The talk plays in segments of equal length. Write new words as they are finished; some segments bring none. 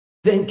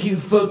Thank you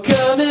for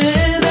coming out.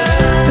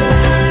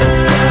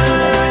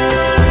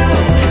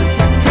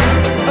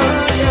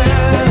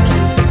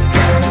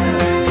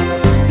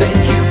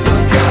 Thank you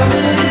for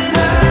coming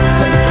out.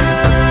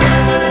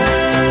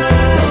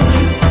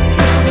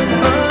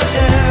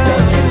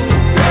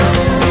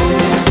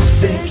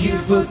 Thank you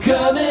for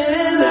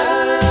coming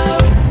out.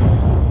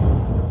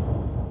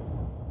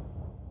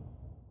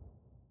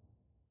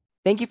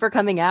 Thank you for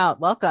coming out.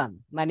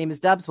 Welcome. My name is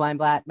Dubs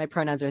Weinblatt. My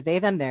pronouns are they,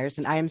 them, theirs,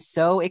 and I am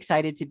so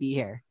excited to be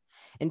here.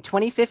 In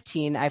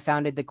 2015, I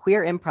founded the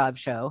Queer Improv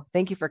Show,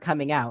 Thank You for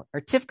Coming Out,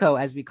 or TIFCO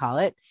as we call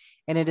it,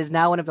 and it is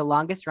now one of the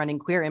longest running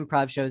queer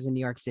improv shows in New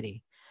York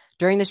City.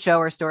 During the show,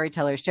 our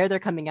storytellers share their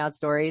coming out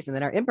stories, and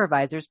then our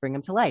improvisers bring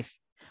them to life.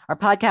 Our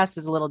podcast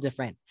is a little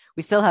different.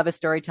 We still have a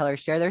storyteller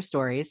share their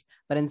stories,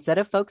 but instead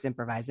of folks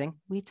improvising,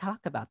 we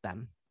talk about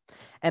them.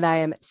 And I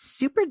am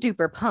super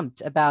duper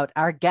pumped about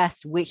our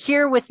guest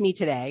here with me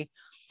today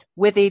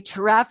with a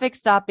traffic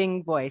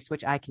stopping voice,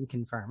 which I can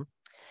confirm,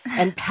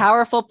 and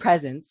powerful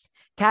presence.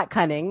 Kat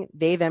Cunning,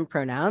 they, them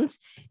pronouns,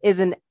 is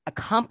an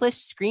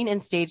accomplished screen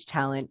and stage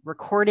talent,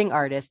 recording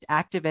artist,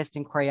 activist,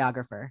 and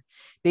choreographer.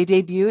 They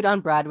debuted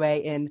on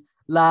Broadway in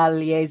La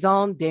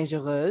Liaison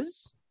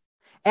Dangereuse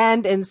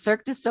and in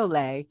Cirque du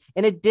Soleil,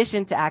 in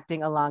addition to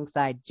acting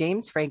alongside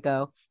James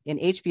Franco in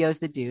HBO's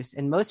The Deuce,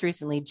 and most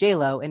recently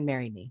J-Lo in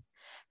Marry Me.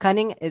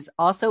 Cunning is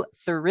also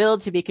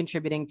thrilled to be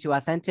contributing to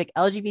authentic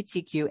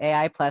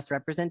LGBTQAI+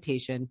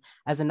 representation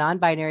as a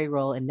non-binary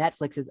role in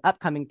Netflix's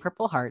upcoming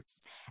Purple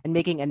Hearts and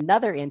making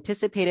another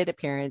anticipated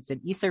appearance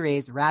in Issa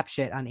Rae's Rap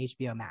Shit on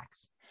HBO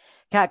Max.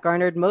 Kat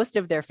garnered most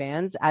of their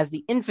fans as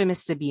the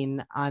infamous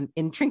Sabine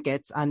in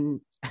Trinkets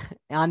on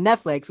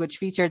Netflix, which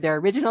featured their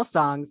original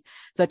songs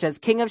such as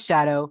King of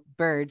Shadow,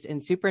 Birds,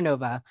 and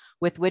Supernova,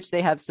 with which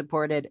they have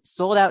supported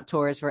sold-out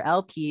tours for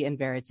LP and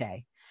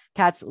Verite.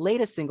 Kat's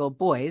latest single,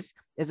 Boys,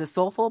 is a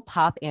soulful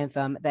pop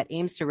anthem that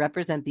aims to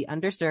represent the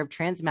underserved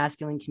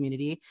transmasculine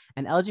community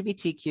and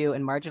LGBTQ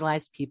and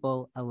marginalized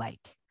people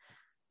alike.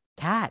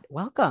 Kat,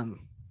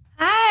 welcome.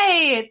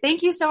 Hi,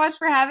 thank you so much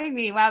for having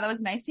me. Wow, that was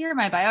nice to hear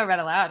my bio read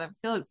aloud.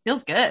 It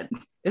feels good.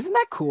 Isn't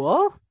that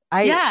cool?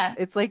 Yeah.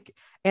 It's like,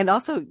 and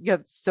also you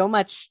have so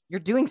much,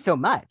 you're doing so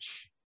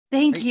much.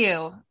 Thank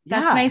you.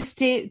 That's Yeah. nice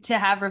to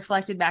have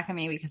reflected back on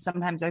me, because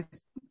sometimes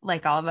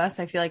like all of us,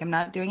 I feel like I'm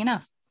not doing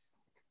enough.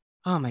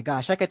 Oh my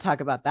gosh, I could talk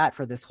about that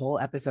for this whole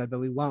episode, but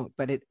we won't.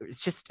 But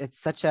it's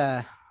such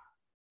a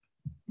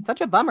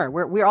bummer.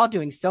 We're all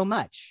doing so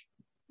much.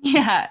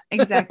 Yeah,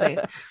 exactly.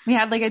 We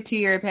had like a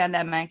 2-year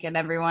pandemic and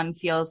everyone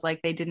feels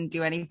like they didn't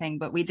do anything,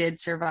 but we did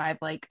survive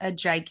like a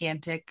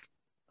gigantic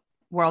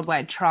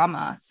worldwide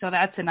trauma. So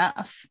that's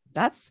enough.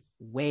 That's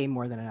way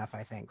more than enough,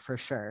 I think, for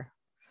sure.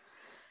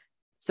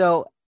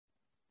 So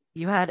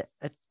you had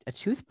a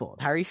tooth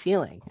pulled. How are you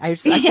feeling? I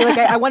feel like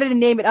I wanted to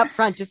name it up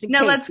front just in case.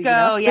 No, let's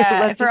go.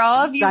 Yeah. For all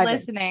of you dive in.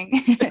 listening,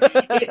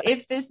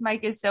 if this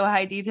mic is so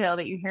high detail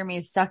that you hear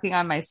me sucking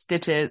on my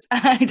stitches,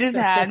 I just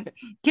had,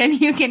 can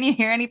you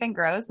hear anything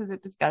gross? Is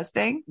it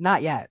disgusting?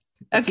 Not yet.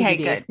 Okay,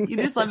 TBD. good. You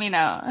just let me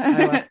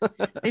know.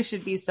 They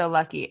should be so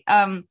lucky.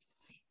 I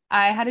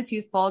had a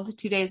tooth pulled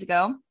 2 days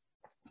ago.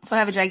 So I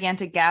have a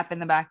gigantic gap in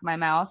the back of my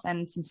mouth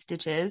and some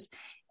stitches,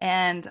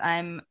 and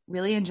I'm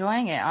really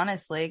enjoying it.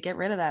 Honestly, get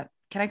rid of that.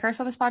 Can I curse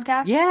on this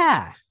podcast?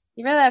 Yeah.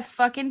 Get rid of that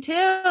fucking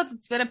tooth.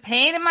 It's been a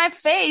pain in my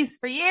face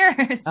for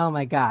years. Oh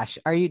my gosh.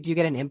 Do you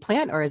get an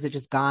implant, or is it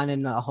just gone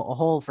in a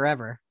hole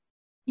forever?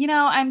 You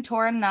know, I'm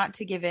torn not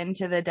to give in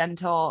to the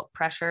dental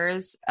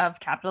pressures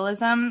of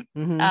capitalism.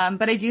 Mm-hmm.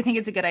 But I do think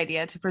it's a good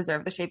idea to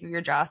preserve the shape of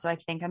your jaw. So I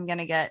think I'm going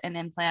to get an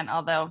implant,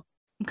 although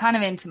I'm kind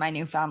of into my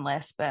newfound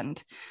lisp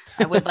and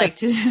I would like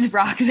to just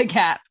rock the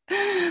gap.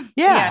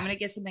 Yeah, I'm going to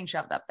get something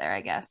shoved up there,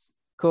 I guess.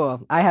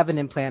 Cool. I have an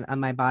implant on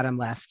my bottom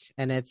left,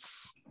 and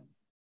it's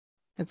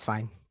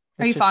fine.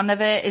 Are you fond of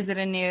it? Is it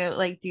a new,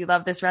 do you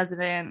love this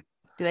resident?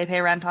 Do they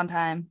pay rent on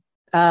time?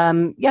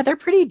 Yeah, they're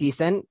pretty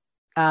decent.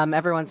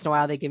 Every once in a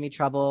while they give me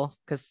trouble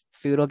because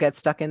food will get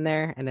stuck in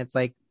there and it's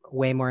like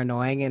way more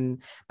annoying.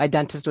 And my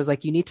dentist was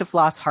like, you need to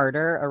floss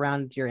harder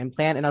around your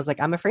implant. And I was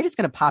like, I'm afraid it's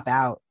going to pop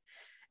out.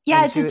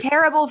 Yeah, it's a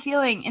terrible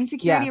feeling.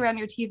 Insecurity around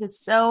your teeth is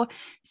so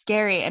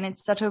scary. And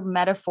it's such a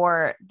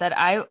metaphor that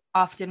I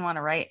often want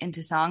to write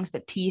into songs,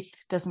 but teeth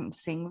doesn't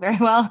sing very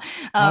well.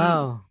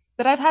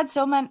 But I've had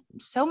so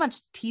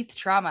much teeth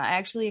trauma. I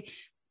actually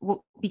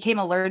became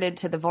alerted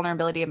to the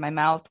vulnerability of my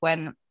mouth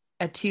when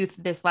a tooth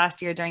this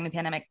last year during the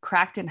pandemic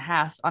cracked in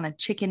half on a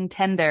chicken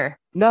tender.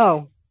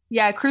 No.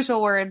 Yeah,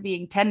 crucial word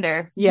being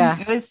tender. Yeah.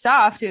 It was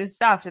soft, and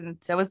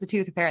so was the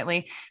tooth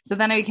apparently. So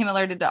then I became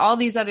alerted to all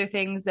these other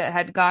things that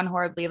had gone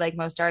horribly. Like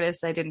most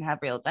artists, I didn't have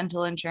real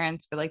dental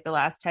insurance for like the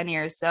last 10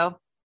 years. So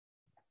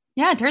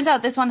yeah, it turns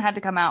out this one had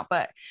to come out,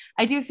 but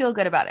I do feel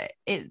good about it.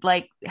 It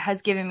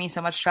has given me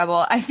so much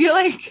trouble. I feel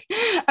like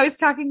I was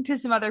talking to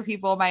some other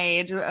people my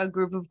age, a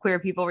group of queer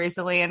people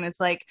recently, and it's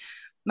like,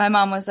 my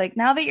mom was like,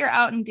 now that you're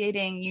out and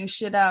dating, you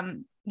should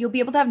you'll be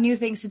able to have new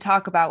things to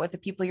talk about with the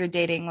people you're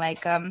dating,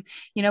 like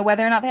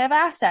whether or not they have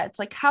assets,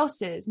 like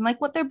houses, and like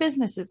what their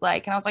business is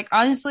like. And I was like,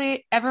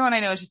 honestly, everyone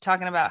I know is just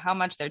talking about how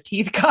much their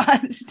teeth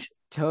cost.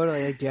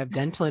 Totally. Like, do you have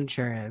dental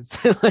insurance?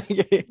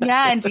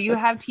 Yeah, and do you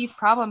have teeth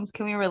problems?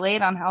 Can we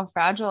relate on how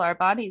fragile our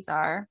bodies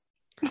are?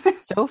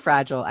 So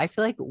fragile. I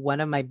feel like one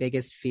of my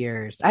biggest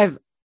fears, I have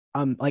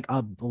like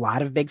a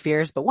lot of big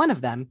fears, but one of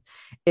them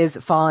is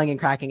falling and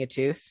cracking a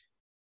tooth.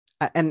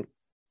 And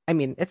I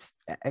mean,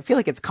 I feel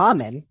like it's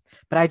common,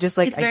 but I just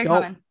like, it's very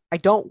common. I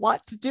don't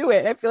want to do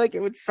it. I feel like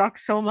it would suck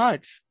so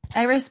much.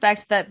 I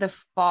respect that the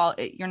fall,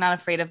 you're not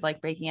afraid of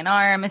like breaking an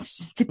arm. It's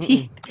just the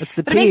teeth. It's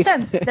the but teeth. It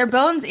makes sense. They're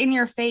bones in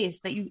your face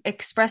that you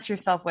express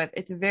yourself with.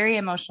 It's a very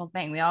emotional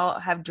thing. We all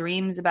have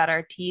dreams about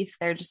our teeth.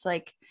 They're just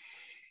like,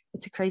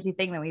 it's a crazy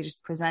thing that we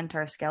just present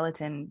our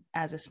skeleton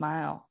as a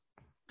smile.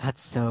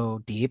 That's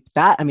so deep.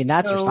 That's so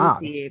your song.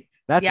 Deep.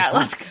 That's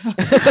let's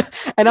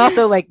go. And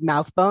also like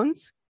mouth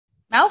bones.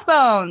 Mouth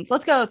bones.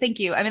 Let's go. Thank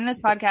you. I'm in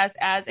this podcast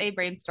as a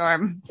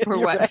brainstorm for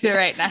what to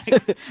write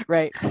next.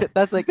 Right.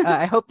 That's like,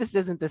 I hope this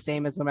isn't the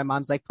same as when my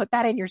mom's like, put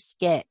that in your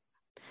skit.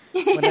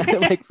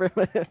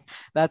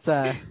 That's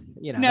no,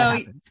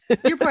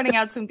 you're pointing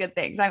out some good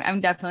things. I'm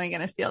definitely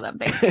going to steal them.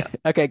 Thank you.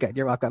 Okay, good.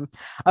 You're welcome.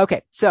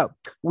 Okay. So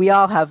we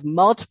all have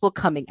multiple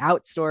coming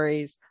out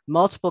stories,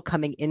 multiple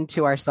coming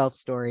into ourselves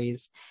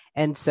stories.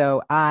 And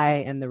so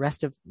I and the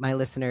rest of my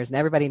listeners and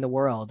everybody in the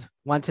world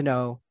want to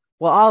know,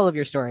 well, all of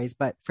your stories,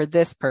 but for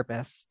this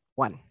purpose,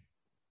 one.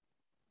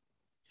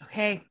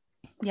 Okay.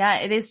 Yeah,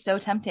 it is so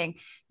tempting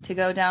to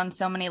go down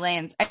so many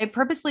lanes. I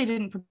purposely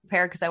didn't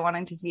prepare because I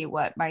wanted to see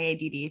what my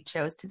ADD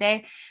chose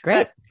today.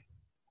 Great. But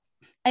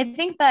I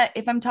think that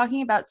if I'm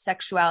talking about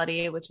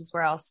sexuality, which is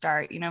where I'll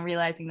start,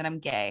 realizing that I'm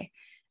gay,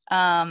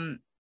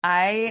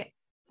 I,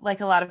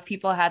 like a lot of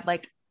people, had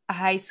like a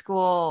high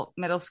school,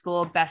 middle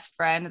school best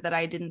friend that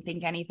I didn't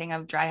think anything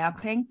of dry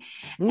humping.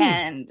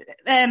 And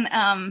then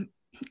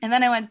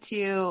I went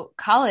to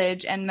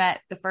college and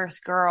met the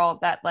first girl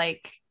that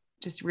like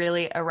just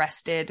really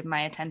arrested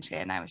my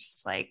attention. I was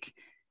just like,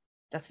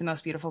 that's the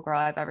most beautiful girl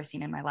I've ever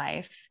seen in my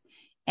life.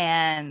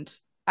 And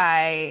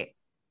my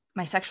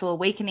sexual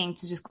awakening,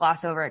 to just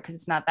gloss over it because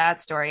it's not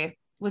that story,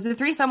 was the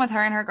threesome with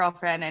her and her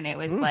girlfriend. And it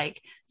was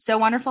like so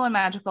wonderful and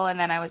magical. And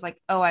then I was like,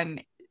 oh, I'm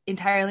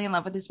entirely in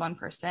love with this one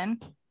person.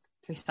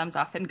 Threesomes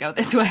often go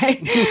this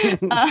way.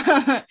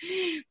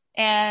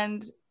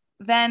 And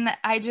then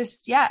I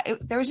just,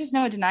 there was just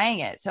no denying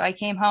it. So I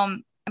came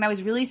home and I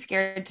was really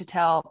scared to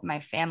tell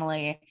my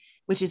family,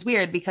 which is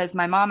weird because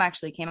my mom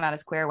actually came out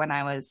as queer when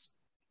I was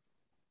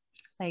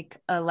like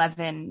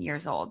 11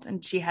 years old,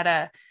 and she had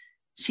a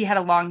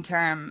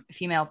long-term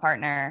female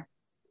partner.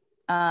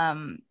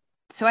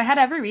 So I had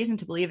every reason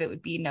to believe it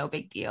would be no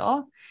big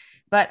deal.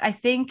 But I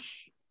think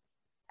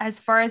as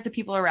far as the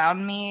people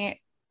around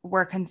me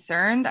were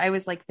concerned, I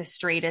was like the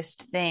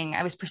straightest thing.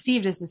 I was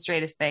perceived as the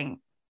straightest thing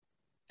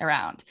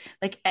around.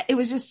 Like it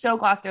was just so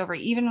glossed over.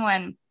 Even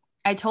when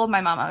I told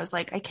my mom, I was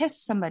like, I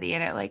kissed somebody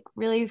and it like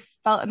really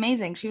felt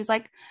amazing. She was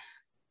like,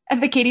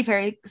 and the Katy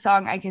Perry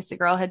song, I Kissed a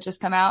Girl, had just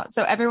come out.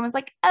 So everyone was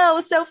like, oh,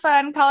 so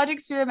fun, college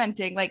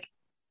experimenting. Like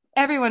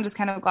everyone just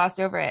kind of glossed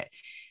over it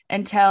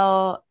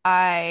until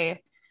I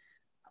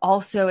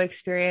also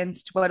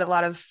experienced what a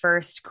lot of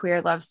first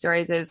queer love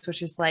stories is,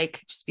 which is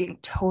like just being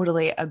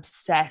totally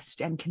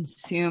obsessed and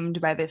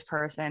consumed by this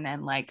person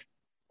and like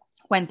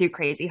went through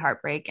crazy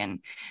heartbreak.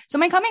 And so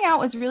my coming out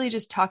was really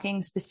just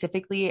talking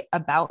specifically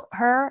about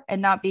her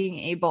and not being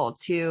able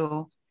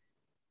to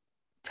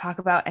talk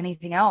about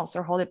anything else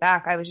or hold it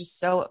back. I was just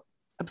so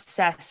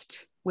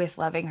obsessed with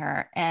loving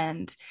her.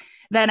 And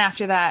then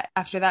after that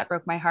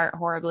broke my heart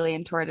horribly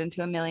and tore it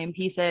into a million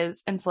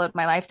pieces and slowed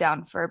my life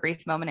down for a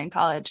brief moment in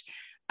college.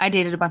 I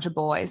dated a bunch of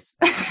boys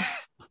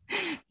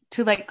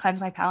to like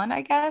cleanse my palate,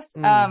 I guess.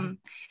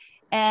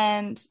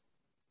 And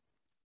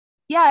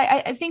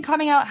yeah, I think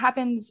coming out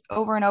happens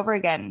over and over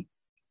again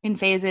in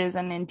phases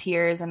and in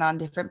tiers and on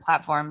different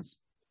platforms.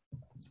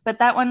 But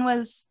that one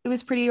was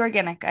pretty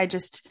organic.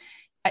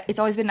 It's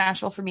always been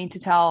natural for me to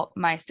tell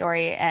my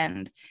story.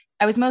 And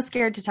I was most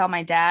scared to tell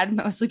my dad,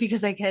 mostly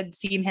because I had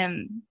seen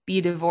him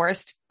be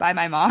divorced by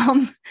my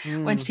mom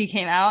when she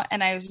came out.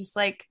 And I was just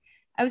like,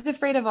 I was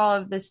afraid of all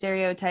of the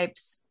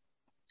stereotypes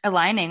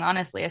aligning,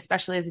 honestly,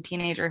 especially as a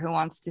teenager who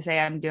wants to say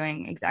I'm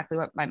doing exactly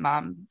what my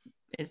mom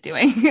is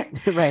doing.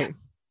 Right.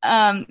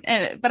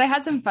 But I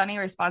had some funny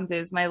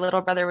responses. My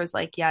little brother was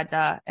like, yeah,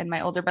 duh. And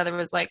my older brother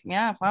was like,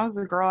 yeah, if I was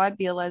a girl, I'd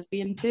be a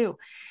lesbian too.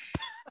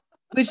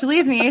 Which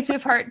leads me to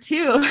part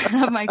 2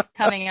 of my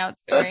coming out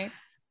story,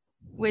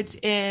 which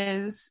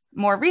is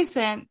more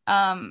recent,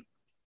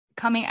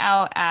 coming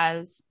out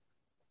as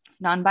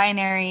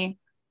non-binary,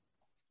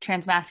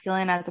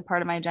 transmasculine as a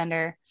part of my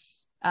gender.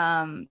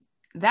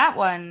 That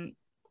one,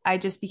 I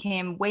just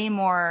became way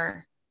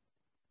more,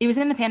 it was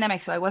in the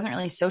pandemic, so I wasn't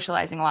really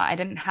socializing a lot. I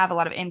didn't have a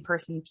lot of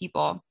in-person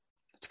people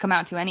to come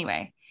out to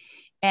anyway.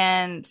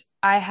 And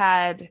I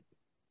had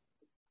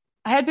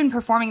been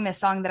performing this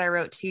song that I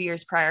wrote 2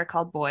 years prior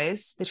called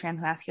Boys, the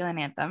transmasculine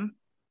anthem.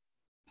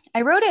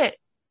 I wrote it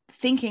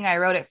thinking I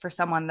wrote it for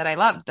someone that I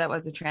loved that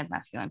was a trans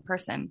masculine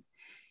person.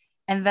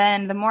 And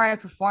then the more I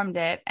performed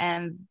it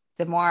and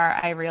the more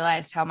I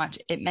realized how much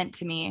it meant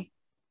to me,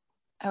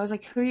 I was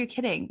like, who are you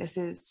kidding?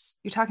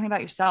 You're talking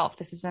about yourself.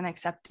 This is an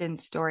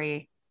acceptance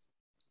story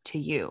to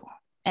you.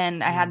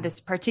 And I had this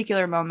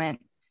particular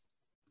moment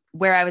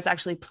where I was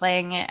actually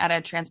playing it at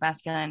a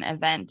transmasculine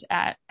event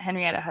at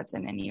Henrietta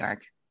Hudson in New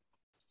York.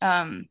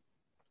 And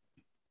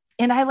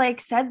I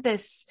like said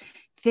this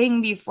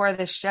thing before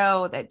the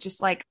show that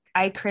just like,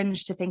 I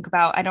cringed to think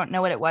about. I don't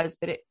know what it was,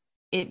 but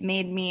it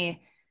made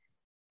me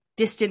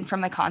distant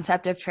from the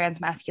concept of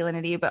trans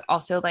masculinity, but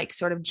also like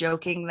sort of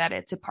joking that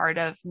it's a part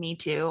of me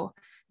too,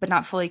 but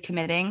not fully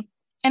committing.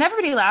 And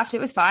everybody laughed. It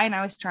was fine.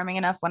 I was charming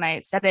enough when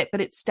I said it,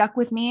 but it stuck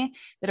with me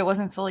that it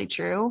wasn't fully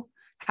true,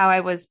 how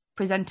I was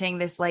presenting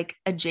this like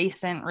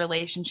adjacent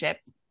relationship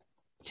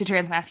to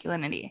trans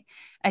masculinity.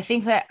 I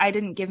think that I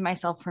didn't give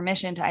myself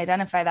permission to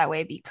identify that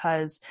way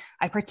because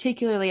I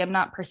particularly am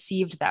not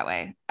perceived that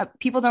way.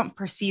 People don't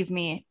perceive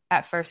me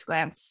at first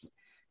glance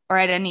or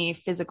at any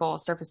physical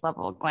surface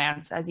level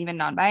glance as even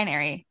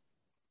non-binary.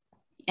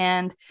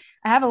 And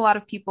I have a lot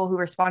of people who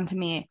respond to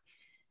me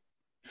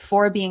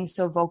for being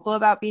so vocal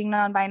about being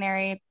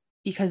non-binary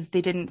because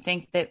they didn't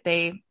think that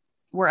they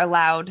were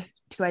allowed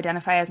to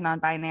identify as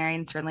non-binary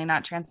and certainly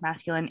not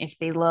trans-masculine if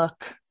they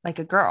look like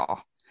a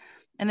girl.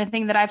 And the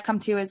thing that I've come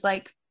to is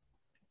like,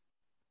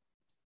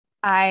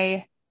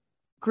 I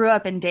grew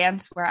up in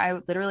dance where I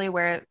literally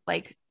wear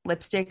like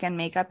lipstick and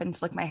makeup and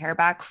slick my hair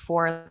back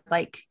for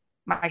like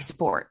my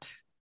sport.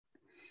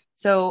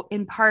 So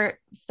in part,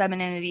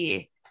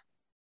 femininity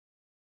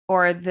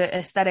or the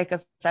aesthetic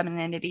of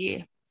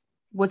femininity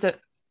was a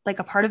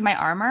part of my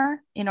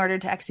armor in order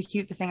to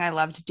execute the thing I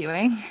loved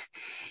doing.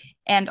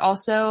 And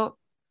also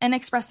an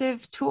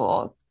expressive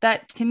tool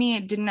that to me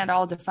didn't at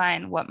all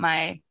define what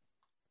my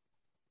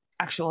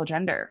actual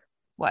gender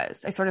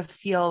was. I sort of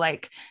feel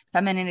like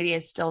femininity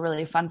is still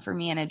really fun for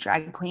me in a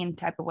drag queen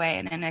type of way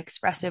and in an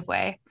expressive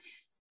way.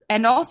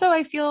 And also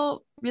I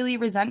feel really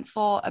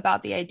resentful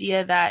about the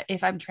idea that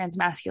if I'm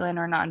transmasculine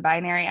or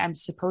non-binary, I'm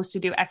supposed to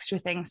do extra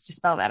things to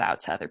spell that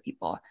out to other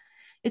people.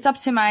 It's up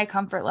to my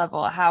comfort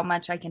level how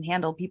much I can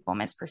handle people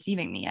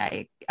misperceiving me.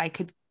 I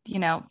could,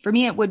 for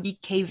me, it would be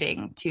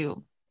caving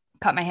to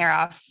cut my hair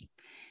off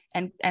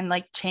and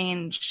like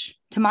change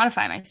to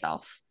modify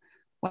myself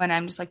when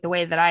I'm just like the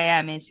way that I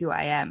am is who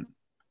I am.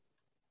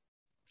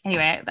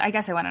 Anyway, I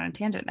guess I went on a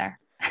tangent there.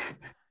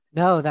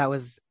 No, that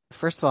was,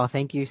 first of all,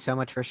 thank you so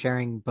much for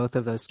sharing both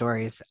of those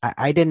stories.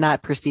 I did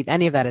not perceive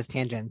any of that as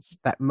tangents,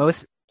 that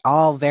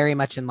all very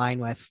much in line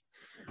with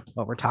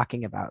what we're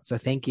talking about. So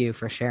thank you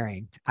for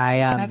sharing.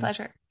 My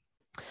pleasure.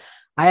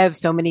 I have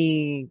so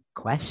many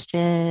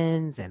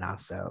questions and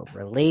also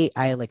relate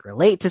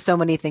to so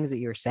many things that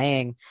you were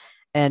saying.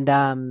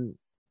 And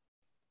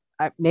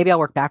maybe I'll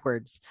work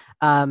backwards.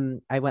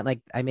 Never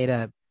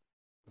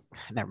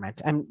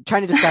mind. I'm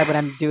trying to describe what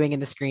I'm doing in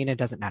the screen. It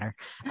doesn't matter.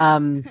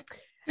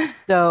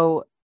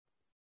 So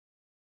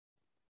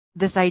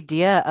this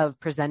idea of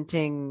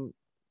presenting,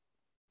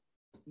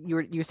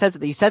 you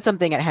said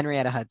something at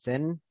Henrietta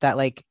Hudson that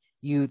like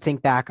you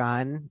think back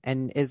on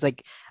and is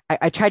like,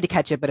 I tried to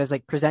catch it, but it was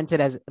like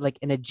presented as like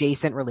an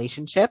adjacent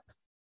relationship.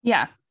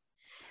 Yeah.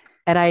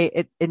 And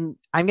I'm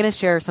going to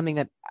share something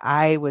that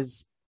I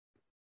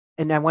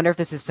wonder if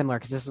this is similar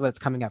because this is what's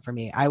coming up for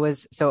me.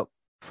 So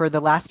for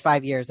the last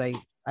 5 years, I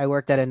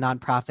worked at a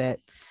nonprofit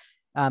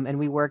and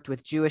we worked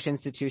with Jewish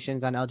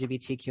institutions on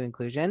LGBTQ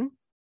inclusion.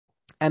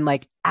 And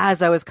like,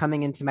 as I was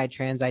coming into my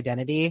trans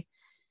identity,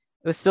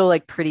 it was still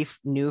like pretty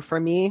new for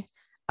me,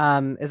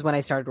 is when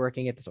I started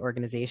working at this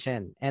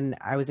organization. And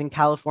I was in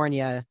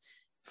California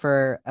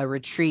for a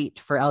retreat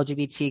for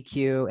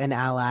LGBTQ and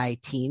ally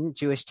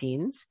Jewish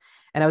teens.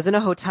 And I was in a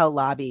hotel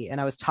lobby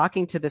and I was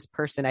talking to this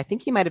person. I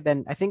think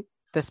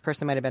this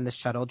person might've been the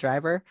shuttle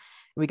driver.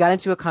 We got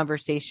into a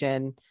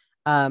conversation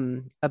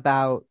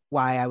about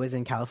why I was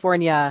in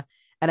California.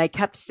 And I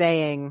kept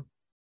saying,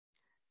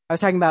 I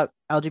was talking about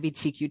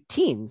LGBTQ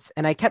teens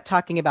and I kept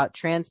talking about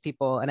trans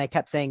people and I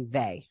kept saying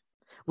they,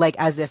 like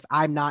as if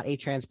I'm not a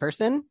trans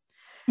person.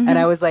 Mm-hmm. And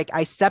I was like,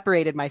 I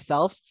separated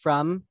myself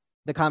from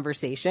the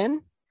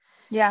conversation.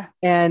 Yeah.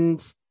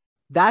 And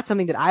that's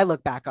something that I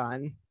look back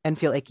on and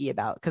feel icky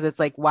about because it's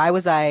like, why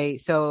was I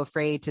so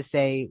afraid to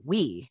say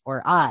we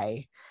or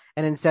I,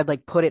 and instead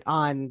like put it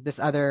on this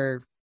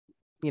other,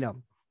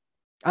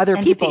 other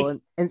entity. People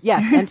and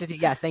yes, entity.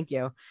 Yes. Thank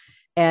you.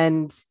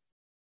 And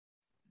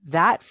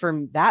that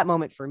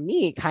moment for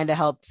me kind of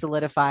helped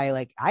solidify,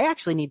 like, I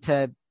actually need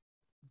to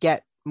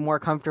get more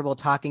comfortable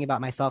talking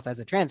about myself as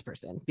a trans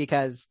person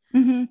because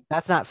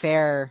that's not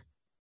fair.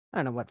 I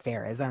don't know what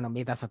fair is. I don't know.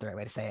 Maybe that's not the right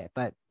way to say it,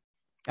 but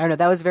I don't know.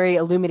 That was very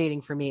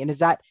illuminating for me. And is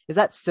that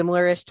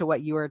similar-ish to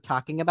what you were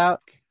talking about?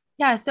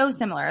 Yeah, so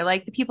similar.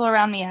 Like the people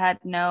around me had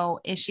no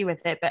issue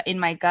with it, but in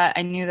my gut,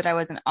 I knew that I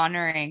wasn't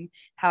honoring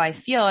how I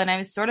feel. And I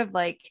was sort of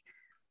like,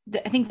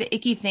 I think the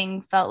icky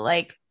thing felt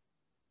like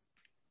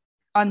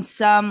on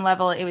some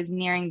level, it was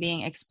nearing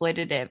being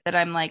exploitative, that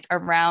I'm like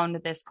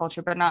around this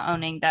culture, but not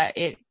owning that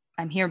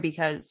I'm here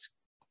because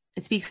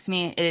It speaks to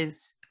me. It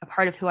is a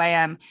part of who I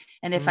am.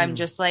 And if I'm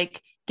just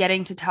like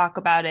getting to talk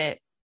about it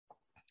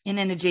in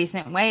an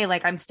adjacent way,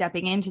 like I'm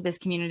stepping into this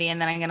community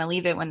and then I'm going to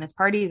leave it when this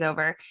party is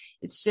over,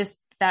 it's just,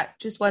 that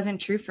just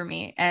wasn't true for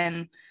me.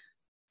 And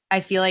I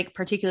feel like,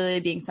 particularly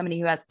being somebody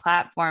who has a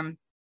platform,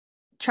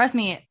 trust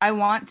me, I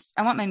want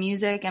my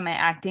music and my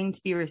acting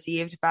to be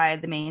received by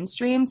the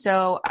mainstream.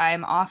 So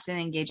I'm often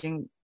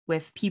engaging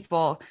with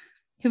people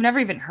who've never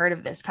even heard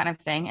of this kind of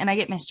thing. And I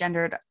get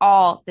misgendered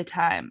all the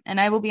time. And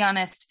I will be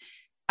honest,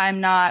 I'm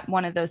not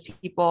one of those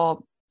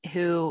people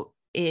who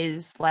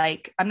is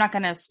like, I'm not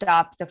going to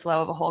stop the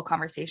flow of a whole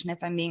conversation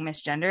if I'm being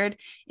misgendered,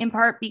 in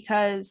part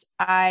because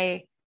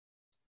I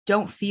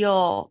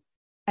feel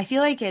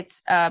like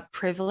it's a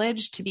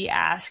privilege to be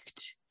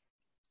asked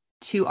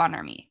to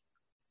honor me.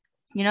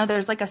 You know,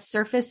 there's like a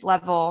surface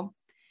level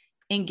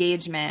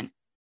engagement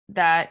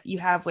that you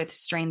have with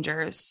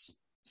strangers,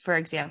 for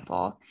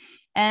example.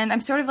 And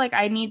I'm sort of like,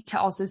 I need to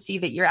also see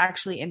that you're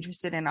actually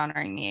interested in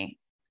honoring me,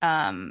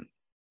 and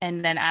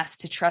then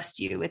asked to trust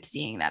you with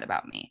seeing that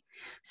about me.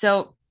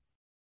 So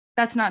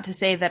that's not to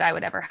say that I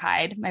would ever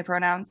hide my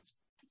pronouns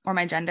or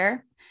my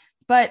gender.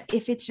 But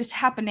if it's just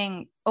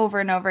happening over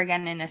and over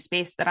again in a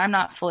space that I'm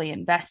not fully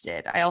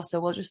invested, I also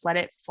will just let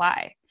it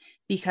fly,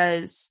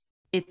 because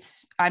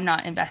I'm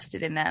not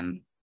invested in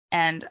them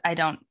and I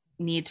don't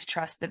need to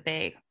trust that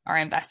they are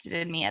invested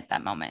in me at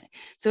that moment.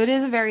 So it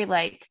is a very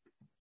like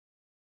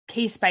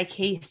case by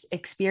case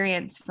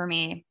experience for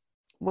me,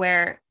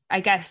 where I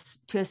guess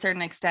to a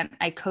certain extent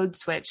I code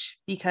switch,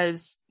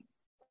 because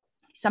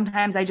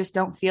sometimes I just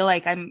don't feel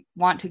like I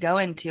want to go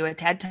into a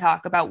TED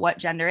talk about what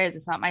gender is.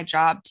 It's not my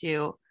job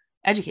to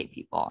educate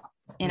people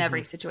in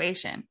every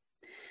situation.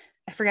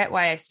 I forget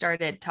why I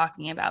started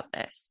talking about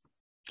this.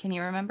 Can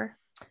you remember?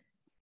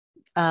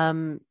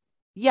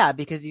 Yeah,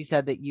 because you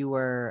said that you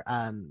were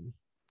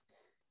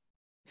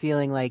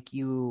feeling like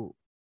you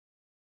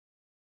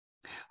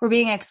were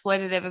being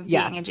exploitative of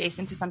being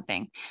adjacent to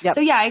something. Yep.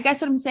 So yeah, I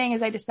guess what I'm saying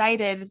is I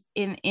decided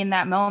in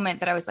that moment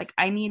that I was like,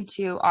 I need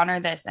to honor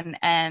this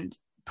and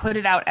put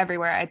it out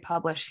everywhere I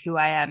publish who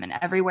I am and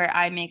everywhere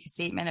I make a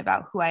statement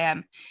about who I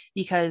am,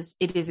 because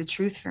it is a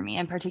truth for me.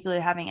 And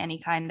particularly having any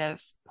kind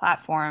of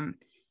platform,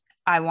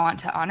 I want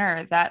to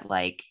honor that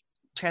like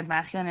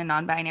transmasculine and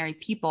non-binary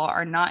people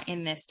are not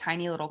in this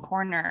tiny little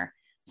corner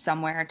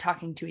somewhere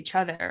talking to each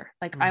other.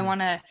 Like I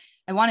want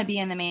to be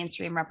in the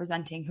mainstream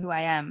representing who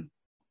I am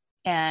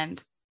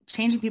and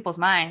changing people's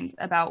minds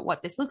about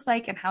what this looks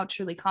like and how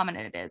truly common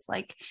it is.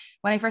 Like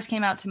when I first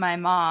came out to my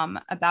mom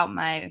about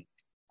my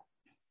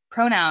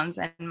pronouns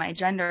and my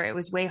gender, it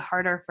was way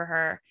harder for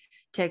her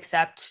to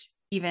accept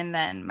even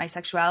than my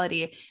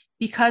sexuality,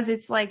 because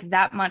it's like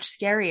that much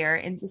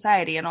scarier in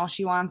society. And all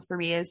she wants for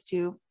me is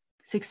to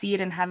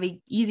succeed and have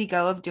an easy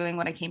go of doing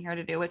what I came here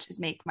to do, which is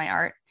make my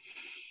art.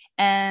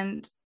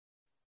 And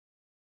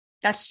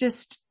that's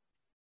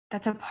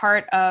a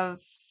part of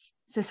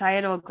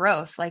societal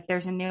growth. Like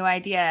there's a new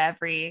idea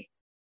every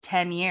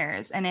 10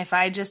 years. And if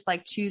I just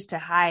like choose to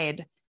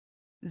hide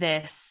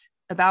this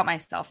about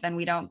myself, then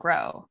we don't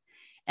grow.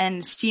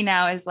 And she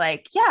now is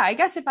like, yeah, I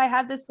guess if I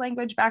had this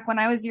language back when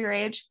I was your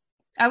age,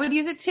 I would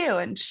use it too.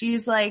 And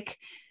she's like,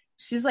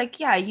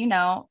 yeah, you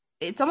know,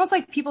 it's almost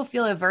like people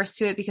feel averse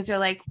to it because they're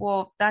like,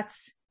 well,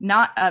 that's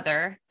not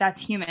other,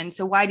 that's human.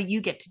 So why do you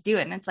get to do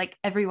it? And it's like,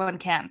 everyone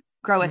can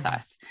grow with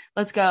us.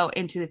 Let's go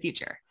into the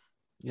future.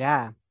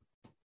 Yeah.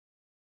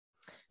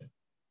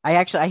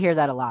 I hear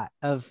that a lot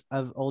of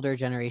older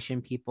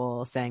generation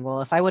people saying,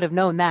 well, if I would have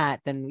known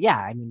that, then yeah,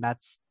 I mean,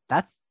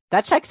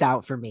 that checks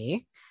out for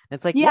me. And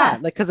it's like, yeah,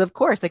 like, cause of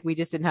course, like we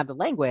just didn't have the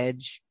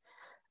language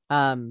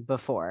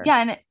before.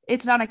 Yeah. And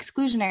it's not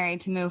exclusionary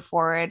to move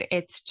forward.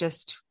 It's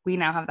just, we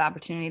now have the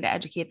opportunity to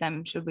educate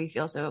them should we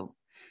feel so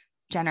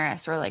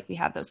generous or like we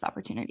have those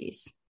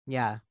opportunities.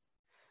 Yeah,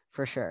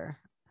 for sure.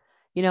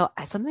 You know,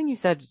 something you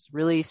said is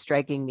really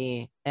striking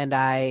me, and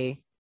I'm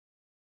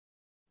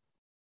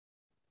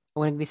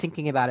going to be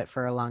thinking about it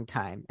for a long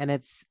time. And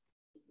it's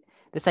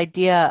this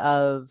idea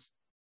of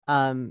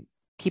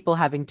people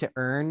having to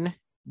earn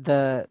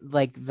the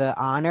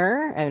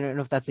honor. I don't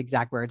know if that's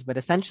exact words, but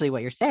essentially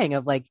what you're saying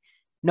of like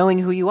knowing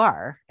who you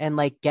are and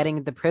like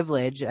getting the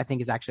privilege, I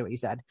think is actually what you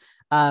said,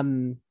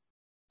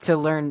 to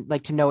learn,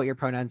 like to know what your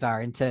pronouns are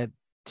and to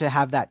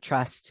have that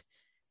trust.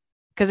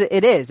 Cause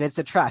it's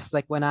a trust.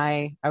 Like when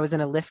I was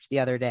in a Lyft the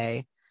other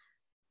day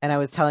and I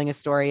was telling a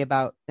story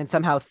about, and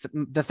somehow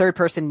the third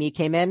person me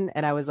came in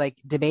and I was like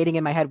debating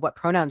in my head, what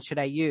pronouns should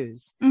I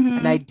use?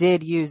 And I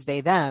did use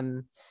they,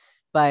 them,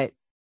 but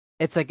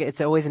it's like,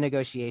 it's always a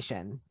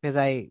negotiation because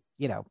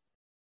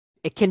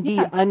it can be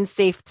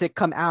unsafe to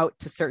come out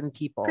to certain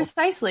people.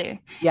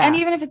 Precisely. Yeah. And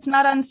even if it's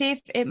not unsafe,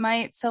 it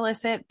might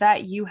solicit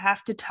that you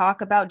have to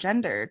talk about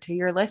gender to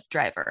your Lyft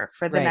driver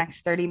for the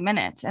next 30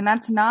 minutes. And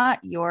that's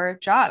not your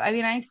job. I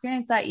mean, I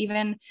experienced that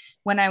even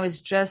when I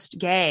was just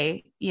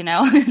gay,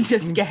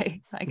 just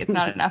gay, like it's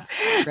not enough.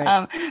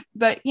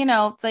 But,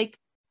 like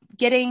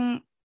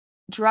getting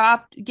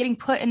getting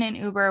put in an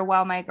Uber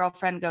while my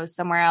girlfriend goes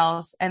somewhere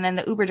else. And then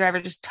the Uber driver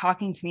just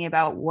talking to me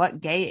about what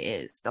gay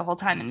is the whole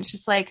time. And it's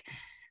just like,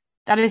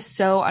 that is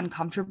so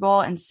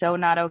uncomfortable and so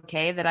not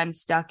okay that I'm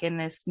stuck in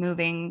this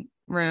moving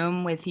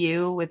room with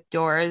you with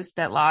doors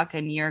that lock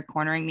and you're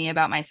cornering me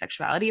about my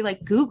sexuality.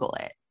 Like, Google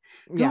it.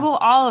 Google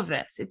all of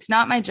this. It's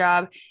not my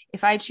job.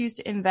 If I choose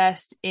to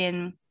invest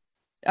in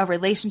a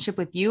relationship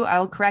with you, I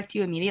will correct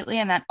you immediately.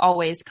 And that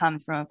always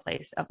comes from a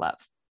place of love.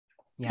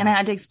 Yeah. And I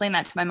had to explain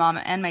that to my mom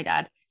and my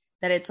dad,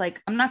 that it's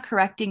like, I'm not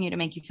correcting you to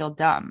make you feel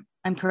dumb.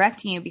 I'm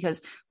correcting you because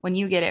when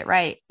you get it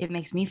right, it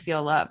makes me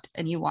feel loved.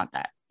 And you want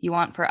that. You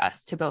want for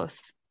us to both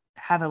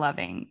have a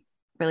loving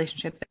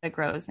relationship that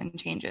grows and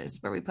changes,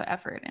 where we put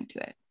effort into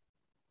it.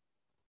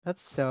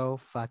 That's so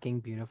fucking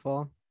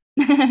beautiful.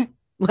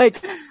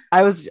 Like,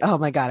 oh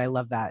my God, I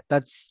love that.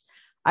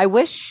 I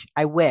wish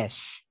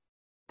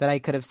that I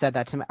could have said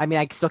that to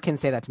I still can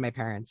say that to my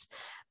parents.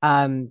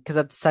 Because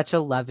that's such a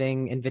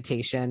loving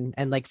invitation,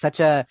 and like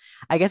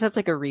I guess that's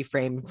like a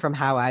reframe from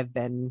how I've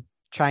been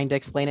trying to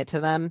explain it to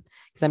them.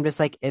 Because I'm just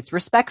like, it's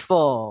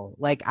respectful.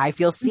 Like, I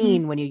feel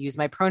seen when you use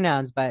my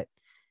pronouns, but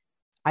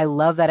I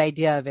love that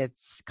idea of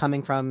it's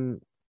coming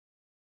from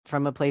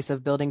a place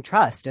of building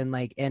trust and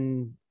like,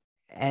 and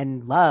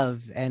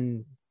love,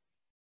 and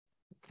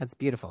that's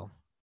beautiful.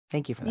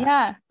 Thank you for that.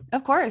 Yeah,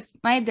 of course.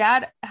 My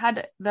dad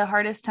had the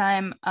hardest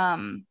time.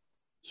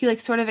 He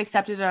like sort of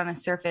accepted it on a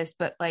surface,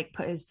 but like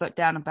put his foot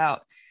down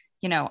about,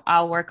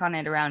 I'll work on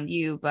it around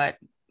you. But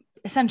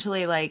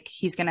essentially, like,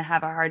 he's going to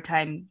have a hard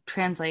time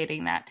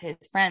translating that to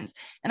his friends.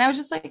 And I was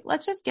just like,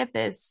 let's just get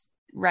this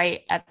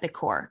right at the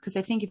core. Because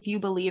I think if you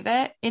believe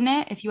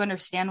if you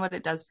understand what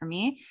it does for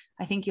me,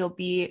 I think you'll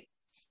be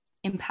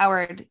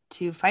empowered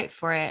to fight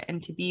for it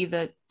and to be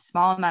the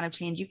small amount of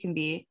change you can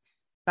be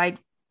by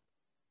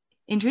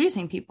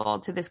introducing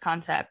people to this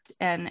concept,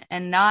 and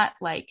not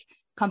like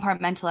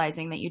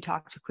compartmentalizing that you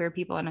talk to queer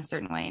people in a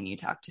certain way and you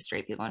talk to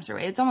straight people in a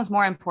certain way. It's almost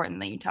more important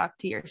that you talk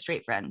to your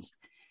straight friends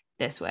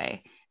this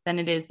way than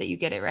it is that you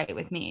get it right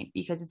with me,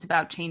 because it's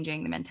about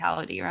changing the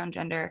mentality around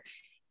gender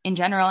in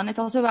general. And it's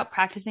also about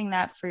practicing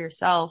that for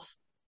yourself,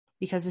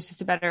 because it's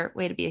just a better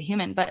way to be a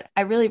human. But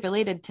I really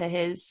related to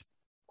his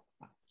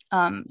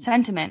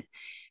sentiment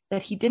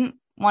that he didn't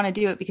want to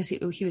do it because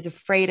he was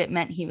afraid it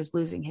meant he was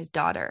losing his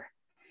daughter.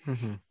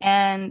 Mm-hmm.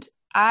 And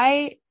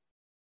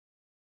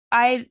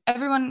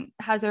everyone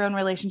has their own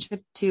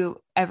relationship to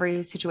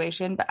every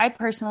situation, but I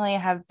personally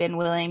have been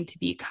willing to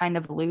be kind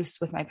of loose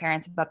with my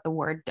parents about the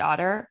word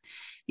daughter,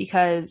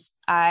 because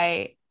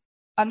I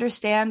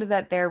understand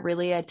that they're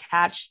really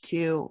attached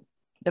to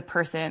the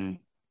person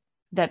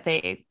that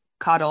they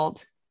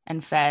coddled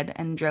and fed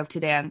and drove to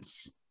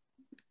dance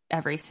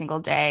every single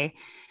day,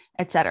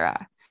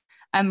 etc.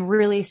 I'm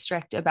really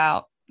strict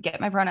about get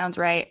my pronouns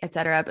right,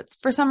 etc. But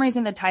for some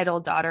reason, the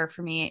title daughter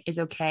for me is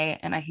okay.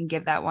 And I can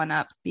give that one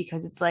up,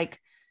 because it's like,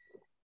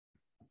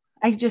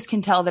 I just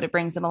can tell that it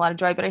brings them a lot of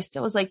joy, but I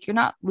still was like, you're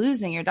not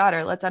losing your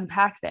daughter. Let's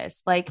unpack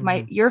this. Like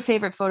your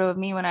favorite photo of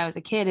me when I was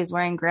a kid is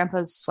wearing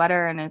grandpa's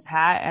sweater and his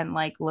hat and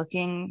like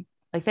looking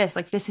like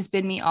this has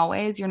been me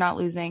always. You're not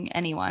losing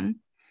anyone.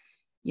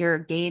 You're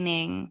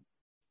gaining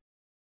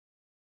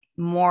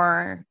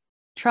more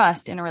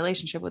trust in a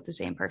relationship with the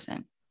same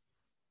person.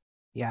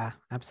 Yeah,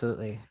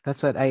 absolutely.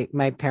 That's what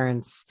my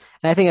parents,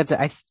 and I think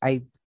that's,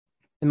 in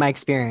my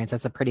experience,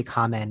 that's a pretty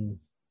common,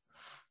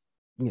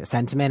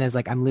 sentiment, is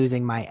like, I'm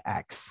losing my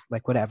ex,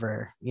 like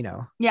whatever,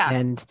 Yeah.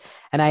 And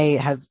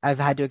I've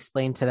had to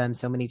explain to them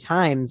so many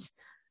times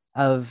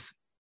of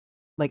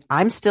like,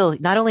 I'm still,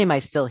 not only am I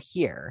still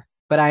here,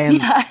 but I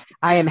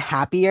am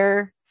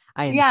happier.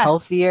 I am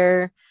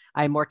healthier.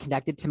 I'm more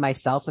connected to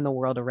myself and the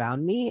world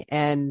around me.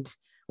 And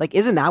like,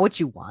 isn't that what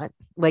you want?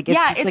 Like,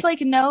 it's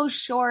like no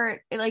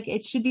short, like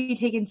it should be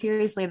taken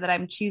seriously that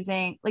I'm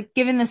choosing, like,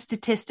 given the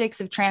statistics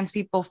of trans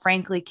people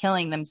frankly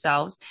killing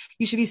themselves,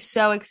 you should be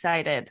so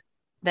excited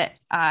that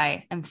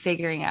I am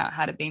figuring out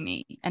how to be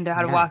me and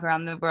how to walk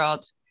around the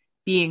world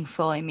being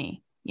fully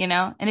me,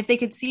 and if they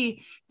could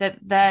see that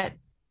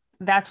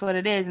that's what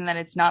it is, and that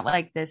it's not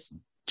like this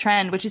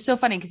trend, which is so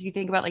funny because you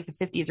think about like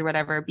the 50s or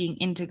whatever, being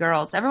into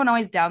girls, everyone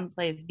always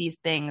downplays these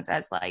things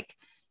as like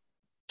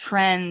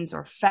trends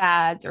or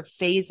fads or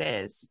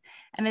phases,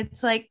 and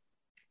it's like,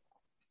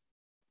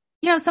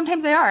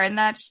 sometimes they are, and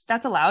that's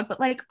allowed,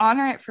 but like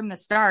honor it from the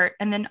start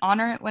and then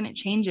honor it when it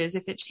changes,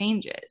 if it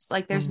changes.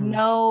 Like there's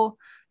no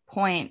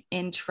point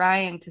in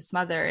trying to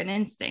smother an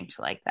instinct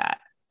like that.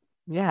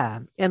 Yeah.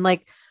 And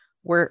like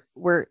we're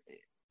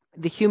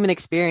the human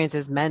experience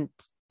is meant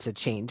to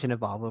change and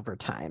evolve over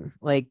time.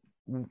 Like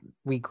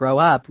we grow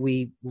up,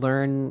 we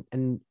learn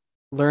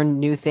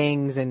new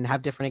things and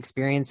have different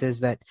experiences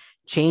that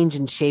change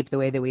and shape the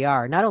way that we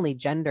are, not only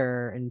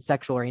gender and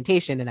sexual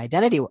orientation and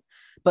identity,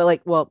 but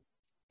like,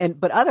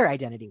 but other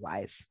identity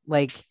wise,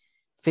 like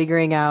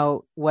figuring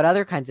out what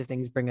other kinds of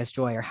things bring us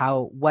joy, or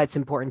what's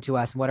important to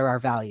us and what are our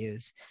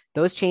values.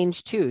 Those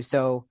change too.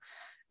 So,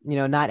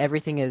 not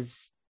everything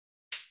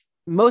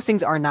most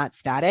things are not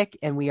static,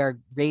 and we are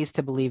raised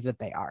to believe that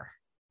they are.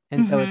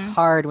 And so it's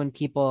hard when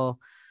people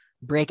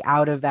break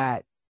out of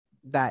that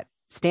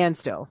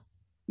standstill.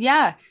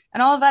 Yeah.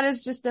 And all of that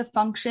is just a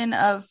function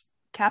of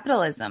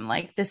capitalism.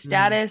 Like the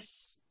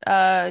status,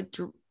 the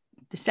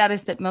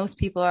status that most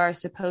people are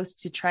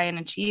supposed to try and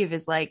achieve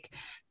is like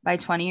by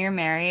 20 you're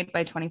married,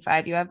 by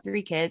 25 you have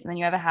 3 kids, and then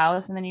you have a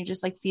house, and then you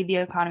just like feed the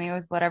economy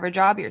with whatever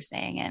job you're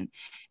staying in.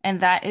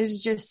 And that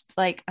is just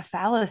like a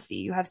fallacy.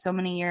 You have so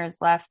many years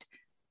left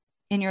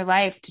in your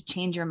life to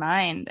change your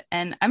mind.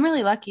 And I'm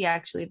really lucky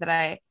actually that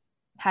I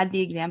had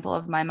the example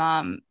of my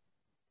mom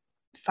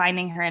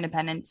finding her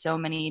independence so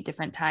many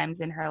different times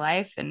in her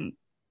life. And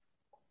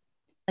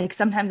like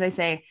sometimes I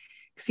say,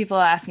 because people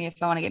ask me if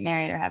I want to get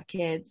married or have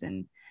kids,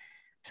 and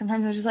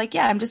sometimes I'm just like,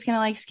 yeah, I'm just gonna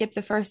like skip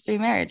the first 3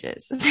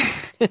 marriages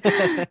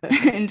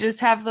and just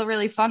have the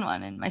really fun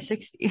one in my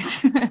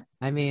 60s.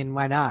 I mean,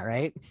 why not,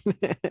 right?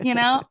 You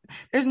know,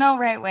 there's no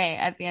right way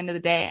at the end of the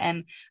day.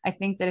 And I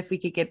think that if we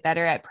could get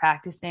better at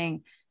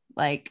practicing,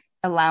 like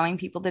allowing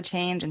people to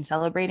change and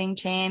celebrating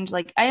change,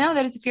 like I know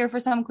that it's a fear for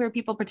some queer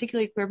people,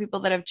 particularly queer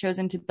people that have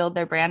chosen to build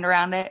their brand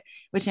around it,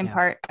 which in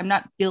part, I'm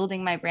not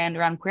building my brand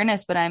around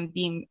queerness, but I'm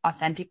being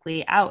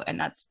authentically out. And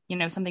that's, you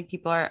know, something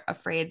people are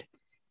afraid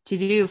to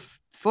do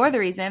for the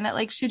reason that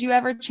like, should you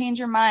ever change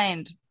your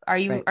mind?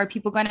 Are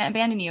people going to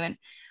abandon you? And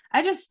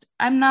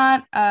I'm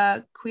not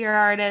a queer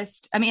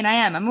artist. I mean,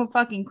 I'm a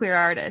fucking queer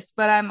artist,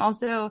 but I'm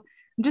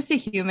just a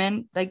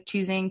human, like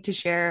choosing to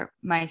share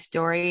my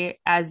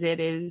story as it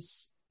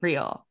is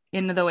real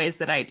in the ways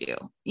that I do.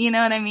 You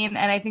know what I mean?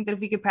 And I think that if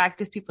we could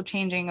practice people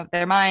changing of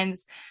their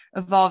minds,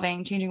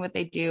 evolving, changing what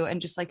they do,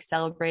 and just like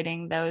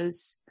celebrating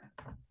those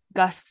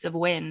gusts of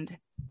wind,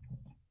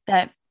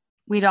 that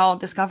we'd all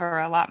discover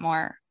a lot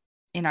more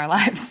in our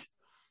lives.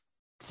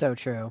 So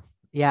true.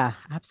 Yeah,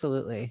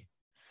 absolutely.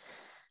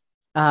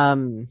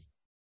 Something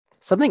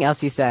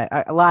else you said,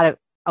 a lot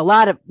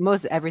of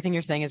most everything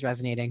you're saying is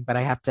resonating, but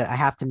I have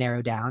to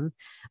narrow down.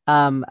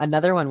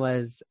 Another one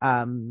was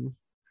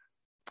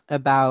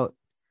about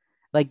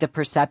like the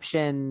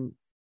perception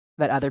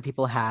that other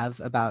people have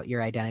about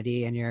your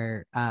identity and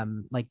your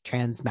like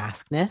trans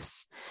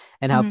maskedness,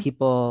 and how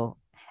people,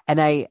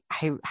 and I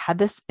had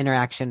this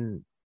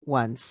interaction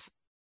once,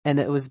 and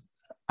it was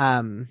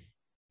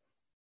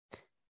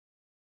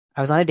I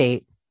was on a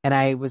date, and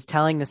I was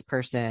telling this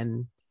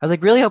person, I was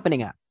like really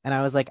opening up, and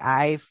I was like,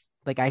 I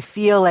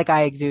feel like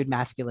I exude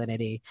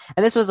masculinity.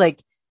 And this was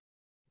like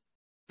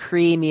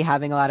pre me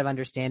having a lot of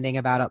understanding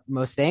about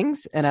most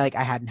things. And I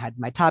hadn't had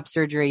my top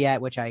surgery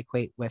yet, which I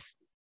equated with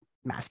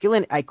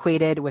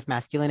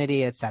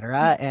masculinity,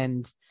 etc.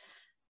 And,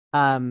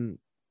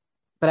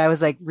 but I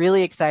was like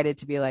really excited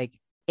to be like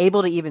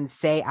able to even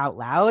say out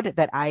loud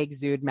that I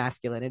exude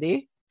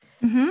masculinity.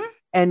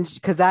 And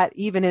because that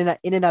even in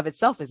and of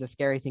itself is a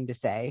scary thing to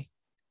say,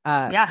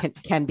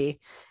 can be.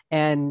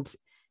 And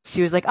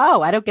she was like,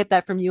 "Oh, I don't get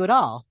that from you at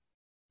all."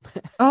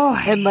 Oh,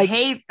 and like, I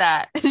hate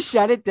that.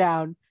 Shut it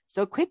down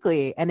so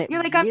quickly. And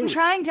you're like, really... I'm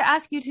trying to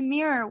ask you to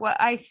mirror what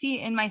I see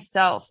in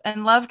myself.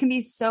 And love can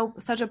be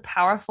such a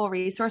powerful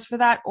resource for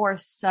that, or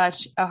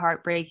such a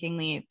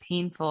heartbreakingly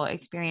painful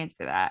experience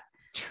for that.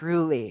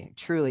 Truly,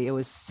 truly. It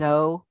was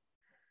so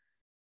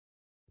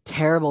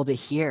terrible to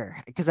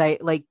hear, because I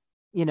like,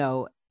 you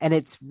know, and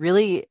it's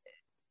really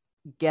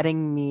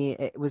getting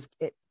me.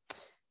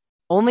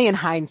 Only in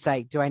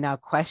hindsight do I now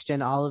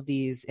question all of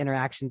these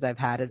interactions I've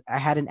had. I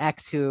had an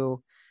ex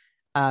who,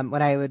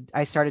 when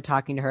I started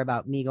talking to her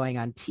about me going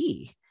on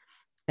T,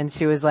 and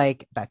she was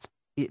like, "That's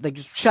like,